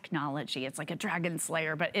slayer technology. It's like a dragon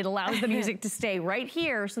slayer, but it allows the music to stay right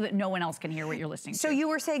here so that no one else can hear what you're listening to. So you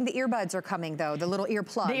were saying the earbuds are coming though, the little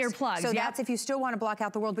earplugs. The earplugs, So that's if you still wanna block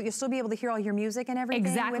out the world, but you'll still be able to hear all your music and everything.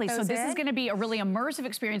 Exactly, so this is gonna be a really immersive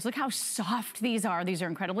experience. Look how soft these are. These are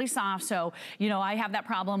incredibly soft. So, you know, I have that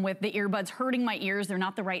problem with the earbuds hurting my ears. They're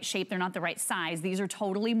not the right shape. They're not the right size. These are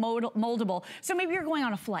totally moldable. So maybe you're going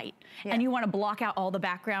on a flight and you want to block out all the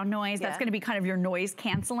background noise. That's going to be kind of your noise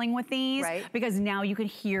canceling with these, because now you can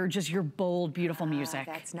hear just your bold, beautiful music.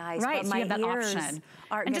 That's nice. Right, but so my you have that ears option.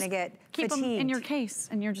 aren't going to get keep fatigued. them in your case,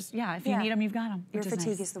 and you're just, if you need them, you've got them. Your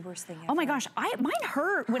fatigue is the worst thing ever. Oh my gosh, mine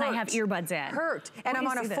hurt when I have earbuds in. And I'm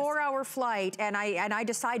on a 4-hour flight, and I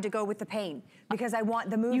decide to go with the pain because I want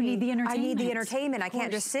the movie. You need the entertainment. I need the entertainment. I can't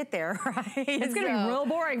just sit there, right? It's gonna be real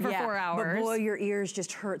boring for 4 hours. But boy, your ears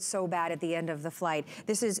just hurt so bad at the end of the flight.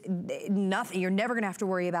 This is nothing. You're never gonna have to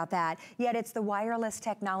worry about that. Yet it's the wireless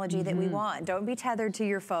technology that we want. Don't be tethered to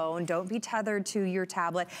your phone. Don't be tethered to your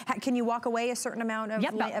tablet. Can you walk away a certain amount of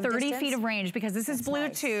about 30 distance? feet of range, because this is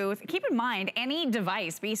Bluetooth. Nice. Keep in mind, any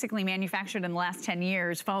device basically manufactured in the last 10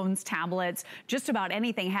 years, phones, tablets, just about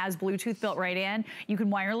anything has Bluetooth built right in. You can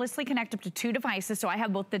wirelessly connect up to 2 devices, so I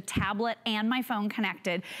have both the tablet and my phone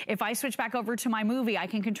connected. If I switch back over to my movie, I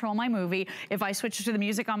can control my movie. If I switch to the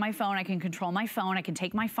music on my phone, I can control my phone. I can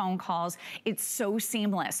take my phone calls. It's so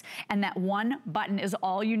seamless. And that one button is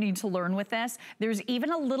all you need to learn with this. There's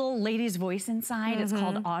even a little lady's voice inside. It's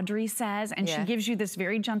called Audrey Says, and she gives you this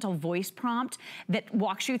very gentle voice prompt that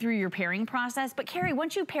walks you through your pairing process. But Carrie,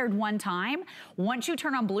 once you paired one time, once you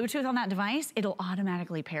turn on Bluetooth on that device, it'll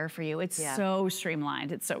automatically pair for you. It's so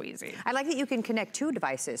streamlined. It's so easy. I like that you can connect 2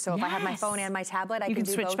 devices. So if I have my phone and my tablet, I can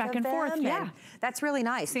do switch both back of and them. forth. Yeah, that's really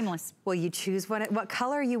nice. Seamless. Well, you choose what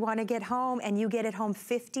color you want to get home, and you get it home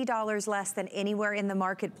 $50 less than anywhere in the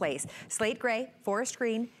marketplace. Slate gray, forest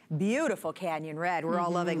green, beautiful canyon red. We're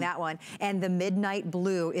all loving that one. And the midnight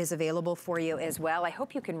blue is available for you as well. I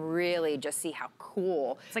hope you can really just see how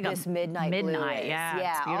cool like this midnight blue is.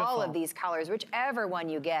 Yeah, all of these colors, whichever one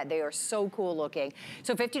you get, they are so cool looking.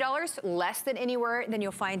 So $50 less than anywhere than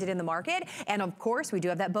you'll find it in the market. And of course, we do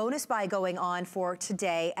have that bonus buy going on for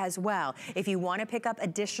today as well. If you want to pick up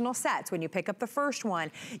additional sets, when you pick up the first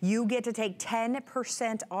one, you get to take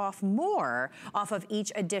 10% off more off of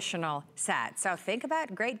each additional set. So think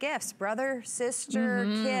about great gifts, brother, sister,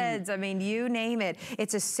 kids, I mean, you name it.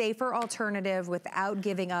 It's a safer alternative without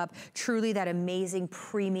giving up truly that amazing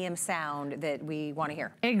premium sound that we want to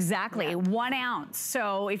hear. Exactly, 1 ounce.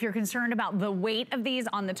 So if you're concerned about the weight of these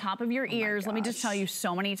on the top of your ears, let me just tell you,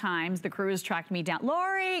 so many times the crew has tracked me down.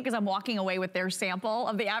 Lori, because I'm walking away with their sample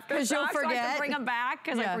of the aftershocks, so I have to bring them back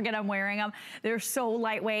because I forget I'm wearing them. They're so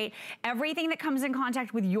lightweight. Everything that comes in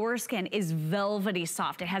contact with your skin is velvety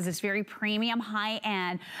soft. It has this very premium,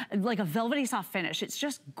 high-end, like a velvety soft finish. It's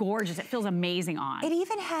just gorgeous. It feels amazing on. It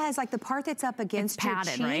even has like the part that's up against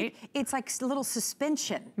padded, your cheek, right? It's like a little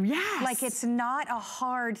suspension. Yes. Like it's not a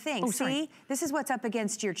hard thing. See, this is what's up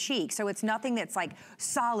against your cheek. So it's nothing that's like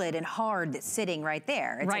solid and hard that's sitting right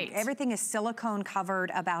there. It's like everything is silicone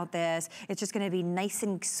covered about this. It's just gonna be nice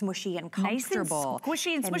and smushy and comfortable. Nice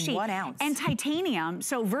and squishy and smushy. 1 ounce. And titanium,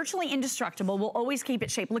 so virtually indestructible, will always keep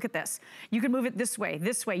its shape. Look at this. You can move it this way,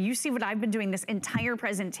 this way. You see what I've been doing this entire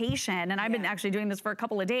presentation, and I've been actually doing this for a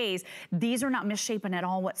couple of days. These are not misshapen at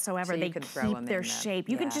all whatsoever. So they keep their shape.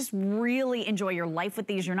 You can just really enjoy your life with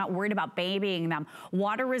these. You're not worried about babying them.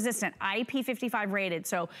 Water resistant, IP55 rated.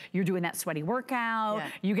 So you're doing that sweaty workout,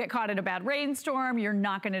 you get caught in a bad rainstorm, you're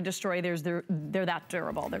not gonna destroy theirs. They're that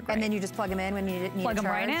durable. They're great. And then you just plug them in when you need to charge. Plug them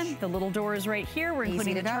right in. The little door is right here. We're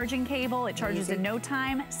including the charging cable. It charges in no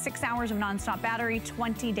time. 6 hours of nonstop battery,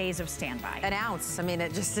 20 days of standby. 1 ounce. I mean,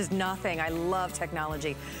 it just is nothing. I love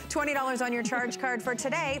technology. $20 on your charge card for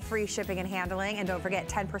today. Free shipping and handling. And don't forget,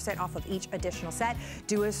 10% off of each additional set.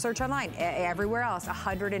 Do a search online. Everywhere else,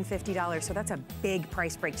 $150. So that's a big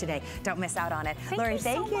price break today. Don't miss out on it. Lori,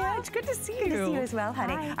 thank you so much. Good to see you. Good to see you as well,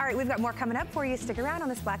 honey. Bye. All right, we've got more coming up for you. Stick around on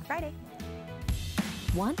this Black Friday.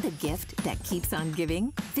 Want the gift that keeps on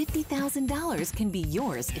giving? $50,000 can be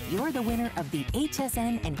yours if you're the winner of the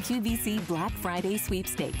HSN and QVC Black Friday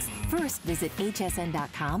sweepstakes. First, visit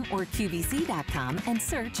hsn.com or qvc.com and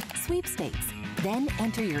search sweepstakes. Then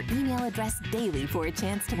enter your email address daily for a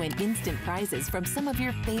chance to win instant prizes from some of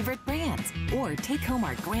your favorite brands. Or take home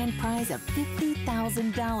our grand prize of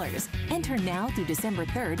 $50,000. Enter now through December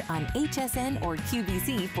 3rd on HSN or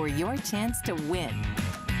QVC for your chance to win.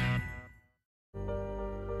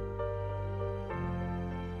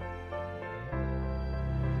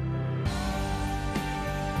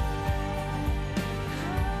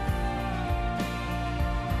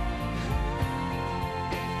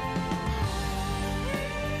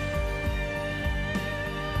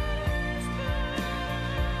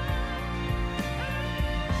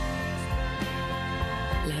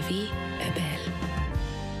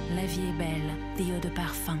 de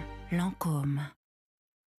parfum, Lancôme.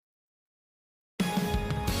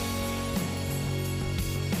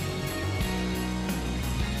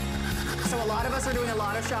 So a lot of us are doing a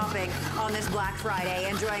lot of shopping on this Black Friday,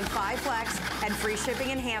 enjoying 5 flex and free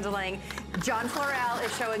shipping and handling. John Florell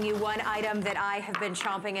is showing you one item that I have been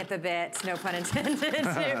chomping at the bit, no pun intended,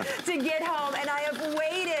 to get home. And I have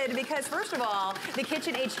waited because, first of all, the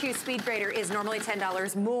Kitchen HQ Speed Grater is normally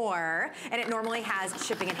 $10 more, and it normally has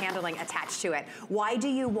shipping and handling attached to it. Why do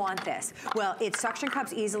you want this? Well, it suction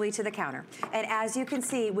cups easily to the counter. And as you can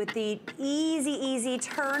see, with the easy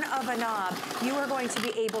turn of a knob, you are going to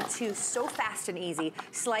be able to, so fast and easy,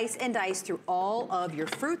 slice and dice through all of your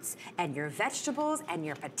fruits and your vegetables and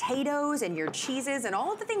your potatoes and your cheeses and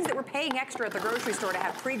all of the things that we're paying extra at the grocery store to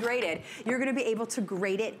have pre-grated. You're gonna be able to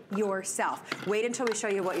grate it yourself. Wait until we show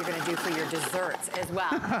you what you're gonna do for your desserts as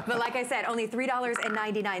well. But like I said, only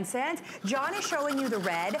 $3.99. John is showing you the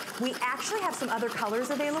red. We actually have some other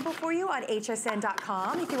colors available for you on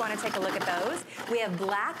hsn.com if you wanna take a look at those. We have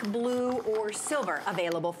black, blue, or silver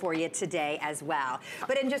available for you today as well.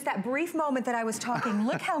 But in just that brief moment that I was talking,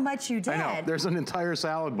 look how much you did. I know, there's an entire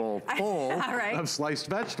salad bowl full of sliced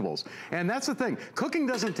vegetables. And that's the thing, cooking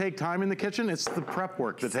doesn't take time in the kitchen, it's the prep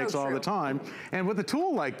work that takes all the time. And with a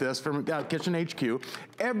tool like this from Kitchen HQ,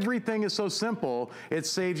 everything is so simple, it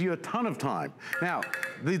saves you a ton of time. Now,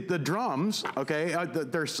 the drums, okay,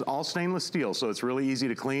 they're all stainless steel, so it's really easy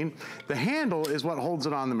to clean. The handle is what holds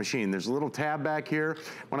it on the machine. There's a little tab back here.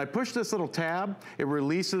 When I push this little tab, it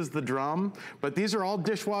releases the drum, but these are all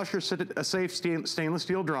dishwasher safe stainless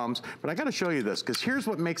steel drums. But I gotta show you this, because here's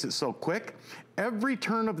what makes it so quick. Every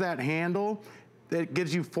turn of that handle, it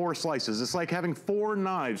gives you 4 slices. It's like having 4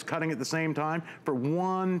 knives cutting at the same time for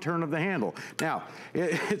 1 turn of the handle. Now,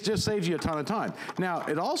 it just saves you a ton of time. Now,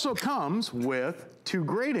 it also comes with 2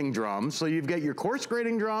 grating drums. So you've got your coarse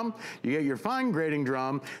grating drum, you get your fine grating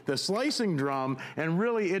drum, the slicing drum, and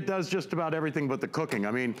really it does just about everything but the cooking.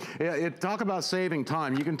 I mean, talk about saving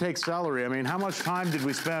time. You can take celery. I mean, how much time did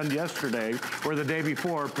we spend yesterday or the day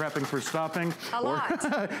before prepping for stuffing? A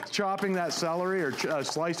lot. Chopping that celery or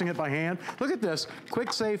slicing it by hand. Look at this.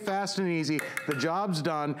 Quick, safe, fast, and easy. The job's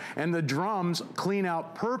done, and the drums clean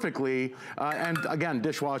out perfectly, and again,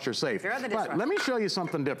 dishwasher safe. But let me show you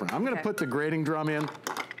something different. I'm going to put the grating drum in,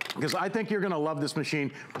 because I think you're gonna love this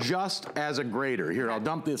machine just as a grater. Here, I'll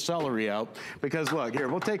dump the celery out, because look, here,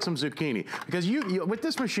 we'll take some zucchini. Because with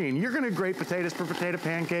this machine, you're gonna grate potatoes for potato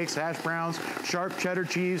pancakes, hash browns, sharp cheddar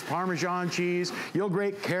cheese, Parmesan cheese. You'll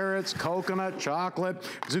grate carrots, coconut, chocolate,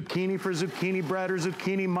 zucchini for zucchini bread or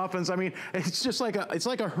zucchini muffins. I mean, it's just like it's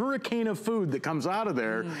like a hurricane of food that comes out of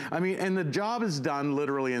there. I mean, and the job is done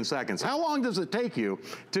literally in seconds. How long does it take you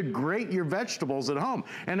to grate your vegetables at home?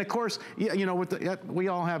 And of course, you know, we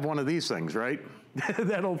all have one of these things, right?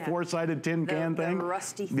 That old 4-sided tin can thing. The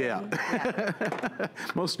rusty thing. Yeah.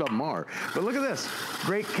 Most of them are. But look at this.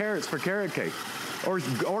 Great carrots for carrot cake.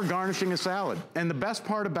 Or garnishing a salad. And the best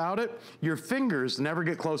part about it, your fingers never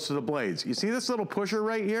get close to the blades. You see this little pusher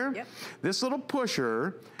right here? Yep. This little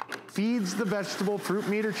pusher feeds the vegetable, fruit,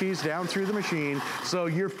 meat, or cheese down through the machine, so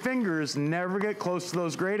your fingers never get close to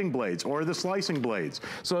those grating blades or the slicing blades.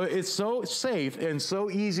 So it's so safe and so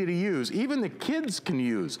easy to use. Even the kids can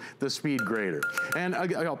use the speed grater. And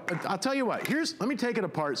I'll tell you what, let me take it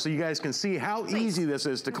apart so you guys can see how easy this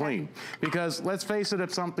is to clean. Because let's face it,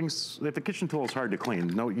 if a kitchen tool is hard to clean,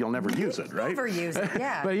 you'll never use it, right? Never use it,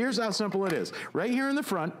 yeah. But here's how simple it is. Right here in the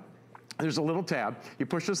front, there's a little tab. You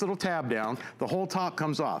push this little tab down, the whole top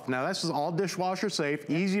comes off. Now this is all dishwasher safe,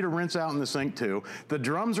 easy to rinse out in the sink too. The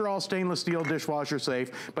drums are all stainless steel dishwasher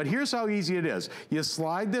safe, but here's how easy it is. You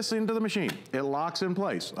slide this into the machine, it locks in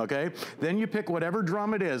place, okay? Then you pick whatever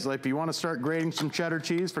drum it is, like if you want to start grating some cheddar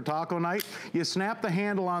cheese for taco night, you snap the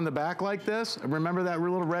handle on the back like this. Remember that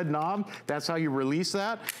little red knob? That's how you release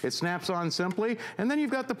that. It snaps on simply, and then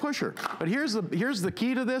you've got the pusher. But here's the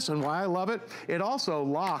key to this and why I love it. It also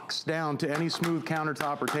locks down to any smooth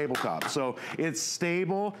countertop or tabletop. So it's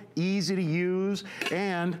stable, easy to use,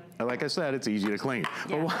 and like I said, it's easy to clean.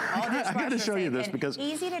 Yeah. But I got to show you this because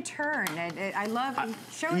easy to turn. I love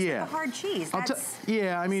show us the hard cheese.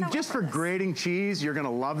 I mean, so just for grating cheese, you're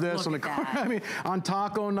gonna love this. Look at that. I mean, on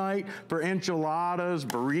taco night, for enchiladas,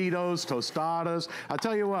 burritos, tostadas. I'll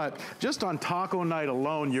tell you what, just on taco night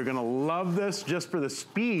alone, you're gonna love this just for the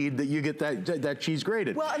speed that you get that cheese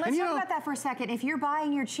grated. Well, and let's talk about that for a second. If you're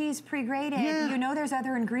buying your cheese pre-grated, you know there's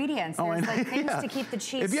other ingredients. There's like things to keep the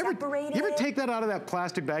cheese separated. You ever take that out of that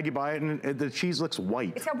plastic bag, you buy it, and the cheese looks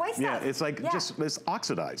white? It's got white stuff. Yeah, it's like it's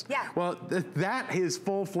oxidized. Yeah. Well, that is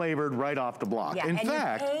full flavored right off the block. Yeah, In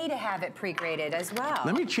fact, you pay to have it pre-grated as well.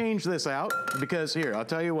 Let me change this out because here, I'll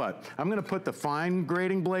tell you what. I'm gonna put the fine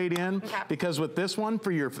grating blade in because with this one,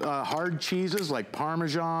 for your hard cheeses like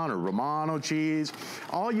Parmesan or Romano cheese,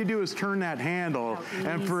 all you do is turn that handle,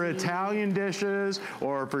 and for Italian dishes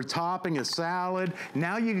or for topping a salad,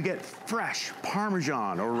 now you get fresh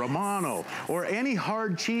Parmesan or Romano or any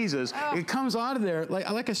hard cheeses. It comes out of there,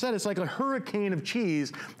 like I said, it's like a hurricane of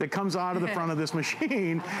cheese that comes out of the front of this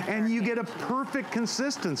machine, and you get a perfect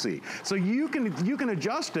consistency. So you can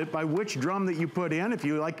adjust it by which drum that you put in. If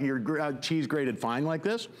you like your cheese grated fine like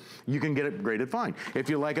this, you can get it grated fine. If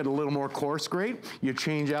you like it a little more coarse grate, you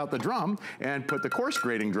change out the drum and put the coarse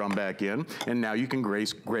grating drum back in, and now you can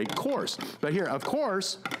grate coarse. But here, of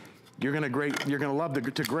course, you're gonna love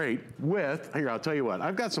to grate with, here, I'll tell you what,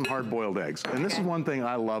 I've got some hard-boiled eggs, and this is one thing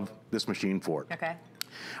I love this machine for. Okay.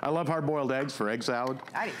 I love hard-boiled eggs for egg salad.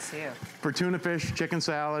 I do too. For tuna fish, chicken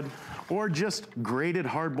salad, or just grated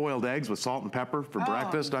hard-boiled eggs with salt and pepper for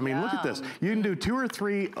breakfast. I mean, look at this. You can do 2 or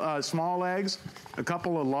 3 small eggs, a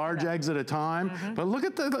couple of large eggs at a time, but look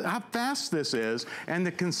at how fast this is and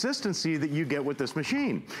the consistency that you get with this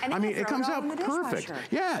machine. And I mean, it comes out perfect.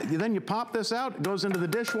 Yeah, then you pop this out, it goes into the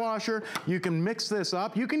dishwasher. You can mix this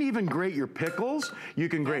up. You can even grate your pickles. You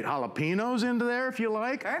can grate jalapenos into there if you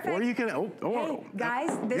like. Perfect. Or you can, hey, guys.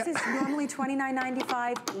 Guys, this is normally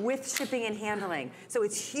 $29.95 with shipping and handling. So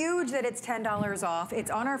it's huge that it's $10 off. It's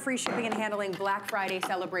on our free shipping and handling Black Friday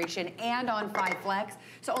celebration and on 5 Flex.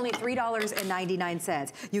 So only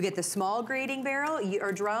 $3.99. You get the small grating barrel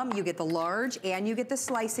or drum, you get the large, and you get the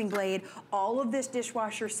slicing blade. All of this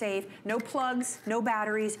dishwasher safe. No plugs, no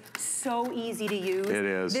batteries. So easy to use. It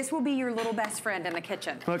is. This will be your little best friend in the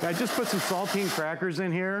kitchen. Look, I just put some saltine crackers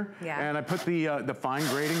in here, and I put the fine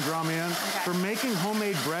grating drum in. For making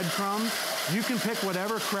homemade breadcrumbs, you can pick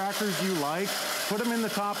whatever crackers you like, put them in the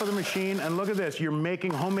top of the machine, and look at this. You're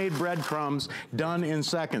making homemade breadcrumbs done in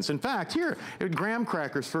seconds. In fact, here, graham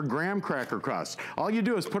crackers for graham cracker crust. All you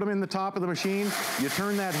do is put them in the top of the machine, you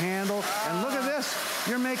turn that handle, and look at this.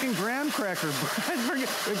 You're making graham cracker bread,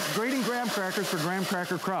 grating graham crackers for graham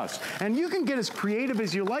cracker crust. And you can get as creative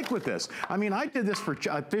as you like with this. I mean, I did this for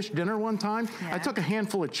fish dinner one time. I took a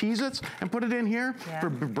handful of Cheez-Its and put it in here for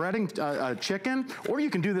breading chicken, or you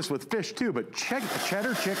can do this with fish too, but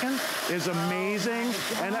cheddar chicken is amazing.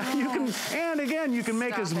 And again, you can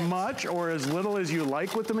make as much or as little as you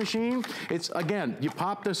like with the machine. It's, again, you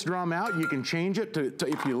pop this drum out, you can change it to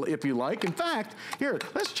if you like. In fact, here,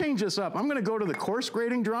 let's change this up. I'm gonna go to the coarse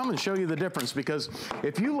grating drum and show you the difference, because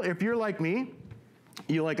if you're like me,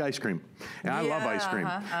 you like ice cream, and I love ice cream.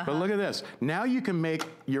 But look at this. Now you can make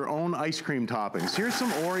your own ice cream toppings. Here's some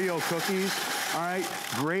Oreo cookies, all right?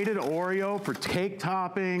 Grated Oreo for cake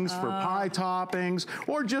toppings, for pie toppings,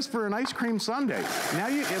 or just for an ice cream sundae. Now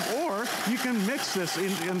or you can mix this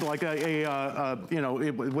in like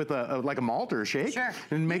with like a malt or a shake,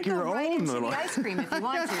 and make your own little ice cream if you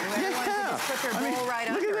want to. Everyone can just put their bowl right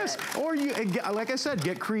under it. Look at this. Or you, like I said,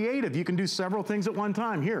 get creative. You can do several things at one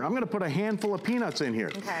time. Here, I'm going to put a handful of peanuts in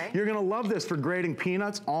here. You're gonna love this for grating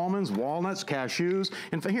peanuts, almonds, walnuts, cashews.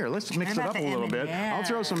 And here, let's mix it up a little bit. I'll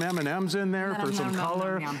throw some M&Ms in there for some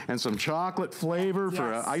color and some chocolate flavor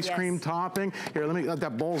for an ice cream topping. Here,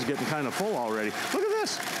 that bowl's getting kind of full already. Look at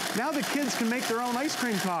this. Now the kids can make their own ice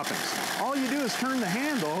cream toppings. All you do is turn the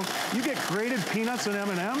handle. You get grated peanuts and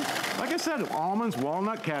M&M. Like I said, almonds,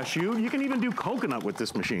 walnut, cashew. You can even do coconut with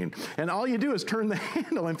this machine. And all you do is turn the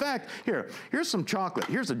handle. In fact, here's some chocolate.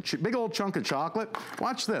 Here's a big old chunk of chocolate.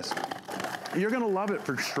 Watch this. You're gonna love it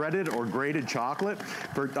for shredded or grated chocolate,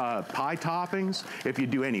 for pie toppings, if you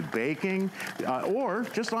do any baking, or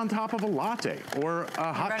just on top of a latte, or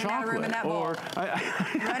a hot chocolate.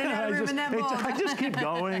 I just keep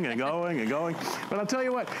going and going and going. But I'll tell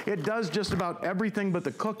you what, it does just about everything but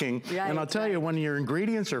the cooking. And I'll tell you, when your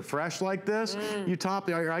ingredients are fresh like this, you top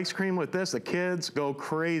your ice cream with this, the kids go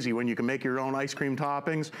crazy when you can make your own ice cream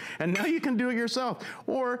toppings. And now you can do it yourself.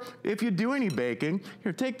 Or if you do any baking,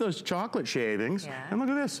 here, take those chocolate shavings, and look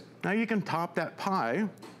at this. Now you can top that pie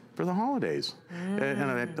for the holidays. And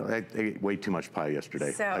I ate way too much pie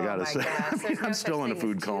yesterday, I gotta say. I'm still in a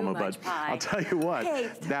food coma, but I'll tell you what,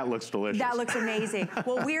 that looks delicious. That looks amazing.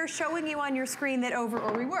 Well, we are showing you on your screen that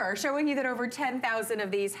we were showing you that over 10,000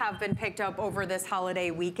 of these have been picked up over this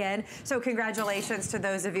holiday weekend. So congratulations to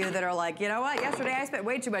those of you that are like, you know what, yesterday I spent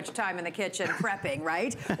way too much time in the kitchen prepping,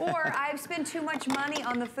 right? Or I've spent too much money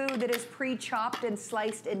on the food that is pre-chopped and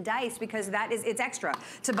sliced and diced, because it's extra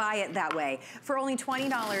to buy it that way. For only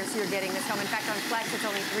 $20, you're getting this home. In fact, on Flex, it's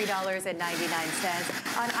only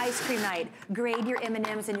 $3.99. On ice cream night, grade your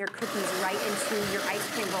M&Ms and your cookies right into your ice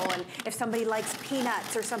cream bowl. And if somebody likes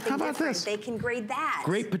peanuts or something different, they can grade that.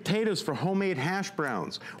 Great potatoes for homemade hash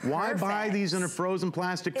browns. Why buy these in a frozen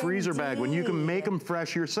plastic freezer bag when you can make them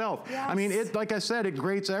fresh yourself? I mean, like I said, it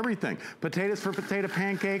grates everything. Potatoes for potato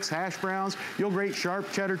pancakes, hash browns. You'll grate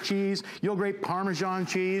sharp cheddar cheese. You'll grate Parmesan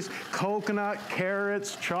cheese, coconut,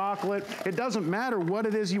 carrots, chocolate. It doesn't matter what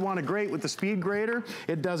it is you want to grate with the speed grater.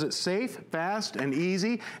 It does it safe, fast, and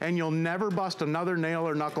easy, and you'll never bust another nail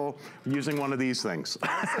or knuckle using one of these things.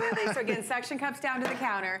 Absolutely. So again, suction cups down to the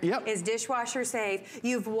counter is dishwasher safe.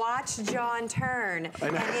 You've watched John turn,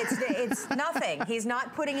 and it's nothing. He's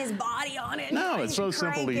not putting his body on it. No, it's so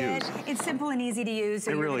simple to use. It's simple and easy to use,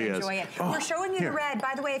 so you're gonna enjoy it. We're showing you the red.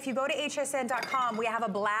 By the way, if you go to hsn.com, we have a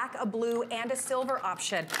black, a blue, and a silver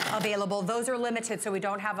option available. Those are limited, so we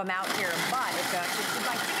don't have them out here. But if you'd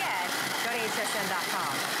like to get, go to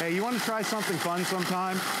hsn.com. Hey, you want to try something fun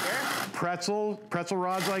sometime? Pretzel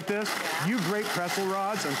rods like this. You grate pretzel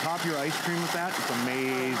rods and top your ice cream with that. It's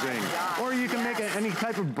amazing. Or you can make any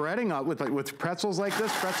type of breading up with pretzels like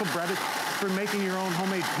this. Pretzel breaded for making your own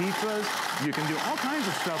homemade pizzas. You can do all kinds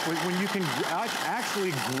of stuff when you can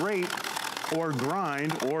actually grate or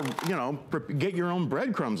grind, or get your own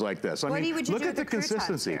breadcrumbs like this. I mean, look at the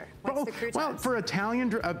consistency. What's the croutons? Well, for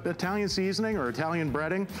Italian seasoning or Italian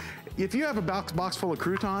breading, if you have a box full of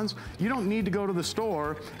croutons, you don't need to go to the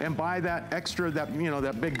store and buy that extra,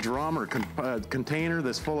 that big drum or container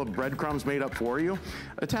that's full of breadcrumbs made up for you.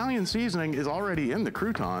 Italian seasoning is already in the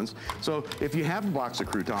croutons, so if you have a box of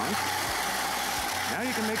croutons, now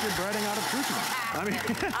you can make your breading out of croutons. I mean,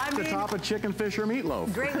 to top a chicken, fish, or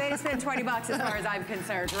meatloaf. Great way to spend 20 bucks as far as I'm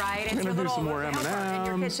concerned, right? We're gonna do some more M&Ms. In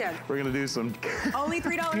your kitchen. We're gonna do some Only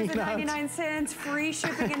 $3.99, free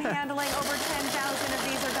shipping and handling. Over 10,000 of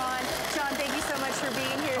these are gone. Sean, thank you so much for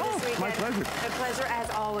being here this weekend. My pleasure. A pleasure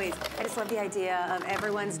as always. I just love the idea of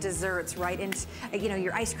everyone's desserts right into,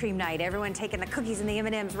 your ice cream night. Everyone taking the cookies and the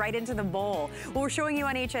M&Ms right into the bowl. Well, we're showing you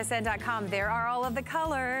on hsn.com. There are all of the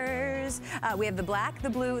colors. We have the black, the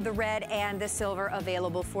blue, the red, and the silver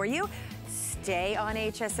available for you. Stay on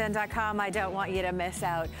hsn.com. I don't want you to miss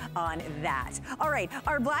out on that. All right,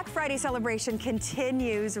 our Black Friday celebration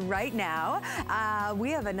continues right now.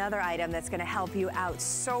 We have another item that's gonna help you out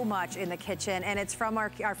so much in the kitchen, and it's from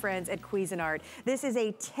our friends at Cuisinart. This is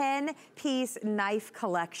a 10-piece knife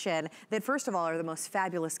collection that, first of all, are the most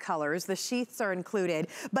fabulous colors. The sheaths are included,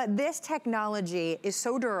 but this technology is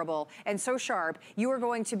so durable and so sharp, you are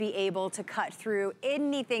going to be able to cut through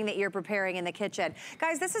anything that you're preparing in the kitchen.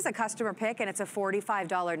 Guys, this is a customer pick, and it's a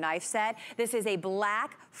 $45 knife set. This is a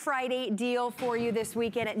Black Friday deal for you this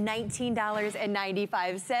weekend at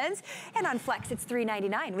 $19.95. And on Flex, it's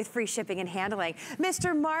 $3.99 with free shipping and handling.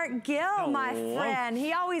 Mr. Mark Gill, my friend,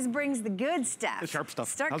 he always brings the good stuff. The sharp stuff.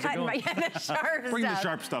 Start How's cutting it going? the sharp Bring stuff. the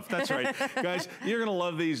sharp stuff, that's right. Guys, you're gonna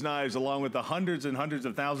love these knives along with the hundreds and hundreds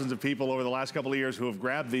of thousands of people over the last couple of years who have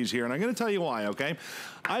grabbed these here. And I'm gonna tell you why, okay?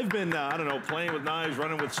 I've been, playing with knives,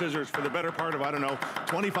 running with scissors for the better part of,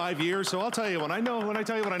 25 years. So I'll tell you, when I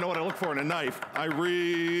tell you what I know what I look for in a knife, I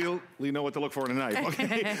really know what to look for in a knife,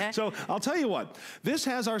 okay? So I'll tell you what, this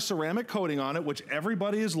has our ceramic coating on it, which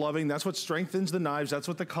everybody is loving. That's what strengthens the knives. That's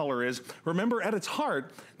what the color is. Remember, at its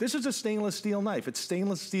heart, this is a stainless steel knife. It's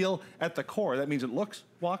stainless steel at the core. That means it looks,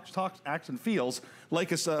 walks, talks, acts, and feels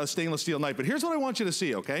like a stainless steel knife. But here's what I want you to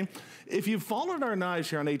see, okay? If you've followed our knives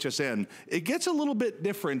here on HSN, it gets a little bit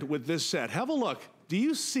different with this set. Have a look. Do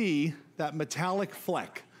you see that metallic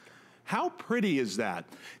fleck? How pretty is that?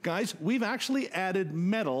 Guys, we've actually added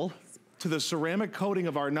metal to the ceramic coating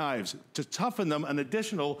of our knives to toughen them an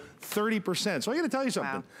additional 30%. So I gotta tell you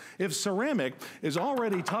something. Wow. If ceramic is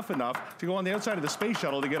already tough enough to go on the outside of the space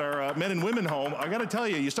shuttle to get our men and women home, I gotta tell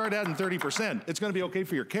you, you start adding 30%, it's gonna be okay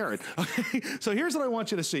for your carrot, okay? So here's what I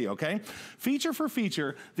want you to see, okay? Feature for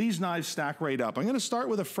feature, these knives stack right up. I'm gonna start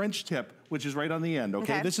with a French tip, which is right on the end,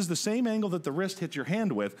 okay? This is the same angle that the wrist hits your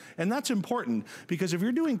hand with, and that's important because if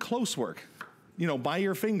you're doing close work, by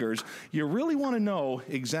your fingers, you really want to know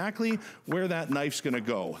exactly where that knife's going to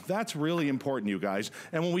go. That's really important, you guys.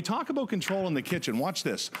 And when we talk about control in the kitchen, watch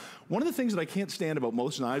this. One of the things that I can't stand about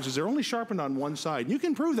most knives is they're only sharpened on one side. You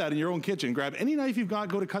can prove that in your own kitchen. Grab any knife you've got,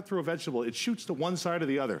 go to cut through a vegetable. It shoots to one side or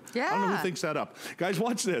the other. Yeah. I don't know who thinks that up. Guys,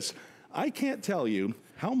 watch this. I can't tell you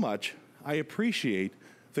how much I appreciate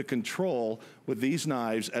the control with these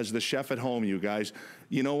knives as the chef at home, you guys.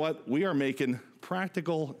 You know what? We are making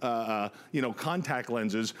practical, contact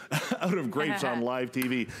lenses out of grapes on live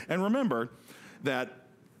TV. And remember that,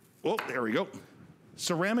 oh, there we go.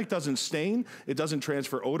 Ceramic doesn't stain, it doesn't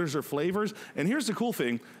transfer odors or flavors. And here's the cool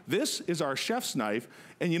thing, this is our chef's knife,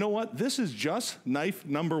 and you know what? This is just knife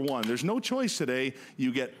number one. There's no choice today,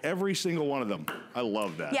 you get every single one of them. I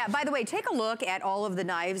love that. Yeah, by the way, take a look at all of the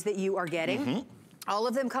knives that you are getting. All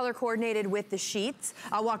of them color coordinated with the sheets.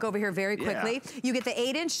 I'll walk over here very quickly. Yeah. You get the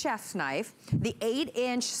 8-inch chef's knife, the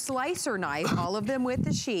 8-inch slicer knife, all of them with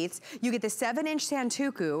the sheets. You get the 7-inch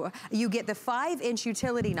Santoku. You get the 5-inch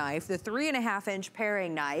utility knife, the 3.5-inch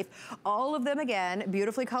paring knife. All of them, again,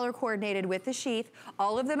 beautifully color coordinated with the sheath.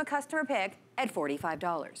 All of them a customer pick at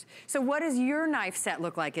 $45. So what does your knife set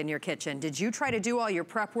look like in your kitchen? Did you try to do all your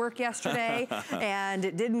prep work yesterday and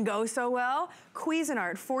it didn't go so well?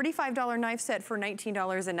 Cuisinart, $45 knife set for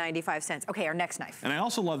 $19.95. Okay, our next knife. And I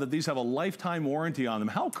also love that these have a lifetime warranty on them.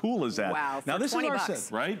 How cool is that? Wow, now this 20 is our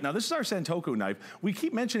bucks. right? Now this is our Santoku knife. We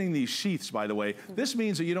keep mentioning these sheaths, by the way. This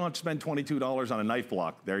means that you don't have to spend $22 on a knife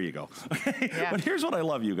block. There you go. Yeah. But here's what I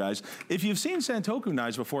love, you guys. If you've seen Santoku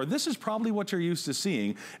knives before, this is probably what you're used to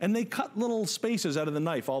seeing. And they cut little little spaces out of the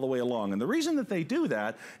knife all the way along. And the reason that they do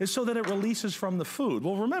that is so that it releases from the food.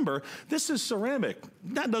 Well, remember, this is ceramic.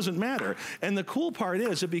 That doesn't matter. And the cool part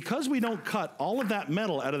is that because we don't cut all of that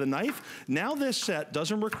metal out of the knife, now this set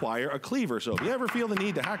doesn't require a cleaver. So if you ever feel the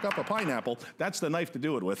need to hack up a pineapple, that's the knife to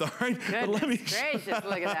do it with, all right? But let me gracious,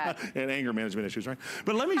 look at that. And anger management issues, right?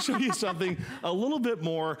 But let me show you something a little bit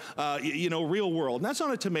more, you know, real world. And that's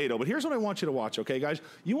on a tomato, but here's what I want you to watch, okay, guys?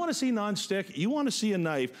 You want to see non-stick, you want to see a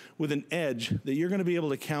knife with an edge that you're going to be able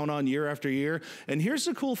to count on year after year. And here's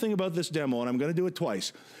the cool thing about this demo, and I'm going to do it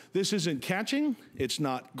twice. This isn't catching, it's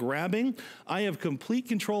not grabbing. I have complete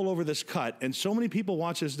control over this cut, and so many people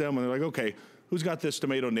watch this demo and they're like, okay, who's got this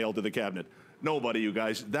tomato nailed to the cabinet? Nobody, you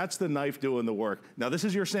guys. That's the knife doing the work. Now, this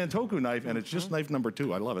is your Santoku knife, and it's just knife number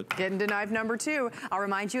 2. I love it. Getting to knife number 2. I'll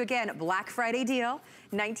remind you again, Black Friday deal,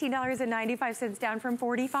 $19.95 down from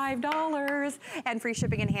 $45, and free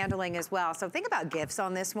shipping and handling as well. So think about gifts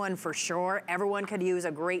on this one for sure. Everyone could use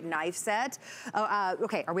a great knife set.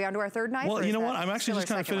 Okay, are we on to our third knife? Well, you know what? I'm actually just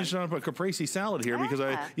kind of finishing up a caprese salad here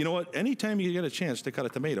because you know what? Anytime you get a chance to cut a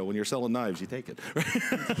tomato when you're selling knives, you take it.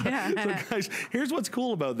 So guys, here's what's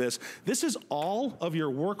cool about this. This is all of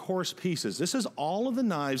your workhorse pieces. This is all of the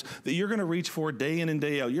knives that you're gonna reach for day in and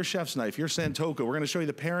day out. Your chef's knife, your Santoku. We're gonna show you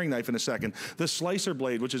the paring knife in a second. The slicer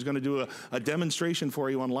blade, which is gonna do a demonstration for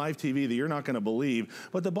you on live TV that you're not gonna believe.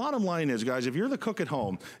 But the bottom line is, guys, if you're the cook at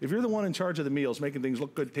home, if you're the one in charge of the meals, making things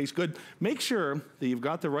look good, taste good, make sure that you've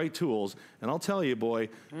got the right tools. And I'll tell you, boy,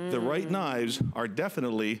 the right knives are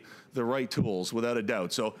definitely the right tools, without a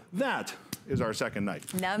doubt. So that is our second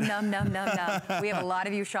knife. Num, num, num, num, num. We have a lot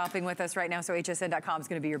of you shopping with us right now, so hsn.com is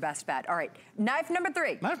going to be your best bet. All right, knife number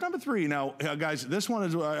 3. Knife number 3. Now, guys, this one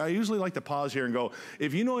is, I usually like to pause here and go,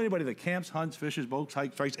 if you know anybody that camps, hunts, fishes, boats,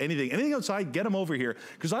 hikes, strikes, anything outside, get them over here.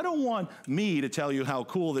 Because I don't want me to tell you how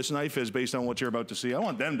cool this knife is based on what you're about to see. I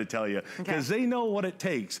want them to tell you, because they know what it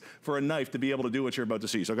takes for a knife to be able to do what you're about to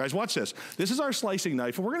see. So guys, watch this. This is our slicing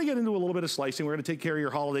knife, and we're going to get into a little bit of slicing. We're going to take care of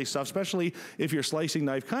your holiday stuff, especially if your slicing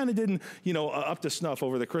knife kind of didn't, you know, up to snuff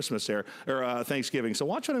over the Christmas there, or Thanksgiving. So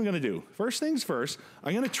watch what I'm going to do. First things first,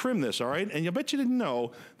 I'm going to trim this, all right? And you'll bet you didn't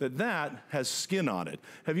know that that has skin on it.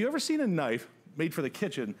 Have you ever seen a knife made for the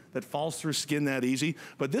kitchen that falls through skin that easy?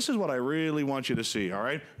 But this is what I really want you to see, all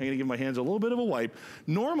right? I'm gonna give my hands a little bit of a wipe.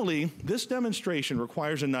 Normally, this demonstration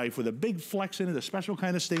requires a knife with a big flex in it, a special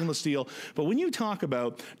kind of stainless steel. But when you talk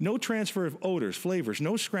about no transfer of odors, flavors,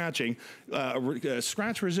 no scratching,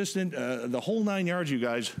 scratch resistant, the whole 9 yards, you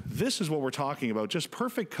guys, this is what we're talking about. Just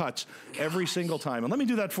perfect cuts every single time. And let me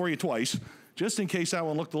do that for you twice, just in case that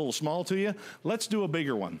one looked a little small to you. Let's do a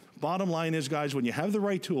bigger one. Bottom line is, guys, when you have the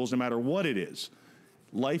right tools, no matter what it is,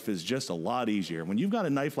 life is just a lot easier. When you've got a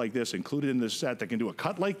knife like this included in this set that can do a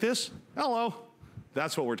cut like this, hello.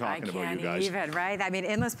 That's what we're talking about, you guys. Even, right? I mean,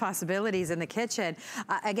 endless possibilities in the kitchen.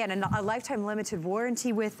 Again, a lifetime limited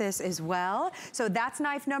warranty with this as well. So that's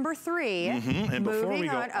knife number 3. And before we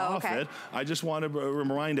go off it, I just want to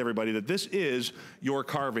remind everybody that this is your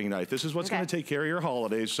carving knife. This is what's going to take care of your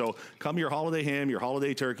holidays. So come your holiday ham, your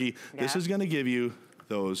holiday turkey. This is going to give you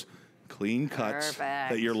those clean cuts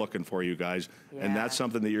that you're looking for, you guys. And that's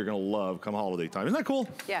something that you're going to love come holiday time. Isn't that cool?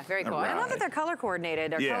 Yeah, very cool. I love that they're color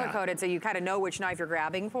coordinated. They're color coded, so you kind of know which knife you're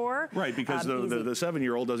grabbing for. Right, because the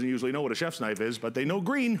 7-year-old doesn't usually know what a chef's knife is, but they know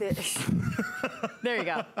green. There you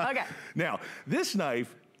go. Okay. Now, this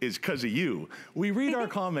knife is because of you. We read our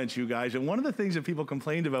comments, you guys, and one of the things that people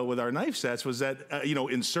complained about with our knife sets was that, you know,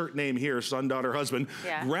 insert name here, son, daughter, husband,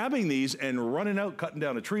 grabbing these and running out, cutting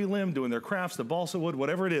down a tree limb, doing their crafts, the balsa wood,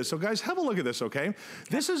 whatever it is. So guys, have a look at this, okay?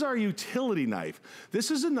 This is our utility knife. This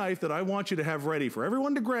is a knife that I want you to have ready for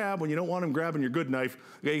everyone to grab when you don't want them grabbing your good knife.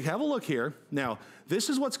 Okay, have a look here. Now, this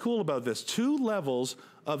is what's cool about this. 2 levels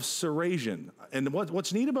of serration. And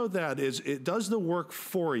what's neat about that is it does the work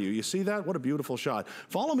for you. You see that? What a beautiful shot.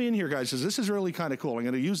 Follow me in here, guys, because this is really kind of cool. I'm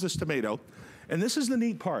going to use this tomato. And this is the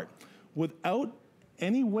neat part. Without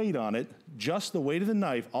any weight on it, just the weight of the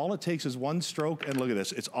knife, all it takes is 1 stroke, and look at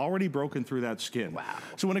this, it's already broken through that skin. Wow.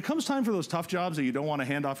 So when it comes time for those tough jobs that you don't want to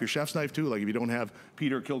hand off your chef's knife to, like if you don't have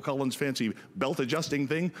Peter Kilcullen's fancy belt adjusting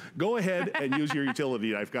thing, go ahead and use your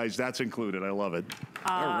utility knife, guys. That's included. I love it.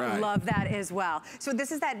 All right. Love that as well. So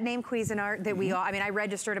this is that name Cuisinart that we all, I mean, I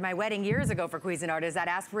registered at my wedding years ago for Cuisinart. Is that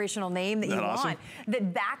aspirational name that you want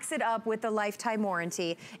that backs it up with the lifetime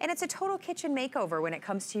warranty. And it's a total kitchen makeover when it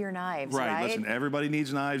comes to your knives, right? Listen, everybody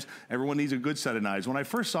needs knives. Everyone needs a good set of knives. When I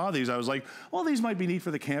first saw these, I was like, well, these might be neat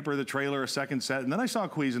for the camper, the trailer, a second set. And then I saw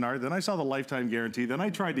Cuisinart, then I saw the lifetime guarantee, then I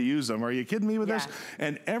tried to use them. Are you kidding me with this?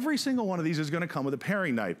 And every single one of these is gonna come with a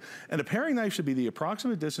paring knife. And a paring knife should be the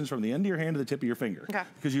approximate distance from the end of your hand to the tip of your finger.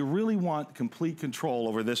 Because you really want complete control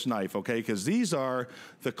over this knife, okay? Because these are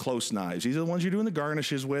the close knives. These are the ones you're doing the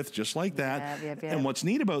garnishes with, just like that. And what's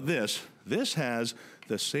neat about this has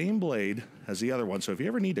the same blade as the other one. So if you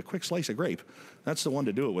ever need a quick slice of grape, that's the one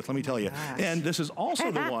to do it with, let me tell you. And this is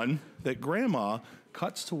also the one that Grandma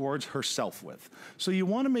cuts towards herself with. So you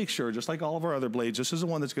want to make sure, just like all of our other blades, this is the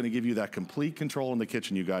one that's going to give you that complete control in the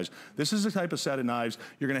kitchen, you guys. This is the type of set of knives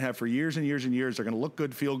you're going to have for years and years and years. They're going to look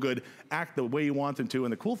good, feel good, act the way you want them to.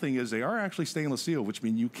 And the cool thing is they are actually stainless steel, which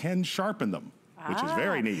means you can sharpen them, which is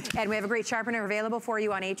very neat. And we have a great sharpener available for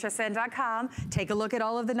you on hsn.com. Take a look at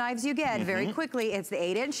all of the knives you get very quickly. It's the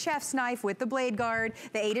 8-inch chef's knife with the blade guard,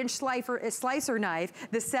 the 8-inch slicer knife,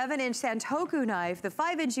 the 7-inch Santoku knife, the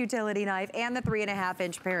 5-inch utility knife, and the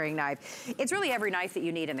 3.5-inch paring knife. It's really every knife that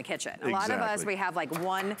you need in the kitchen. A lot of us, we have like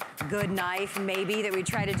one good knife maybe that we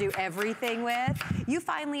try to do everything with. You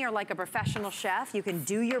finally are like a professional chef. You can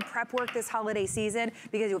do your prep work this holiday season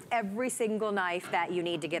because you have every single knife that you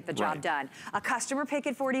need to get the job done. A customer pick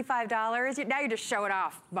at $45. Now you're just showing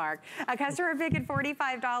off, Mark. A customer pick at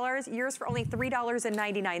 $45, yours for only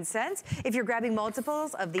 $3.99. If you're grabbing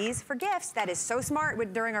multiples of these for gifts, that is so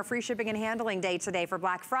smart during our free shipping and handling day today for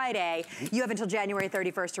Black Friday. You have until January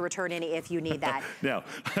 31st to return any if you need that. Now,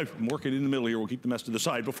 I'm working in the middle here. We'll keep the mess to the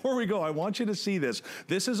side. Before we go, I want you to see this.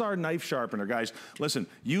 This is our knife sharpener, guys. Listen,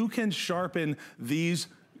 you can sharpen these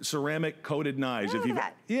ceramic coated knives. If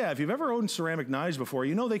you've ever owned ceramic knives before,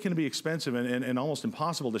 you know they can be expensive and almost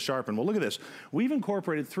impossible to sharpen. Well, look at this. We've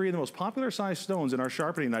incorporated 3 of the most popular size stones in our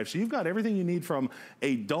sharpening knife. So you've got everything you need from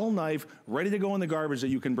a dull knife ready to go in the garbage that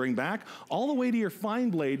you can bring back, all the way to your fine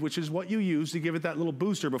blade, which is what you use to give it that little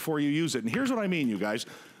booster before you use it. And here's what I mean, you guys.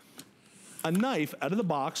 A knife out of the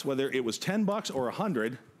box, whether it was 10 bucks or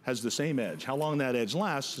 100, has the same edge. How long that edge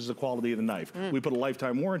lasts is the quality of the knife. We put a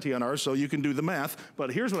lifetime warranty on ours, so you can do the math.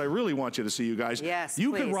 But here's what I really want you to see, you guys. Yes,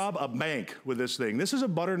 you can rob a bank with this thing. This is a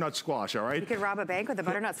butternut squash, all right? You can rob a bank with a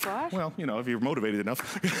butternut squash? Well, you know, if you're motivated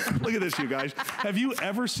enough. Look at this, you guys. Have you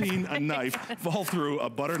ever seen a knife fall through a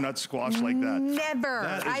butternut squash like that? Never.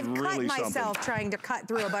 I've really cut myself trying to cut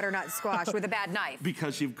through a butternut squash with a bad knife.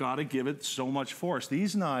 Because you've got to give it so much force.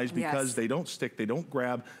 These knives, because they don't stick, they don't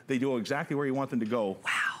grab, they do exactly where you want them to go.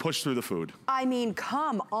 Push through the food. I mean,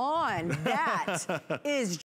 come on. That is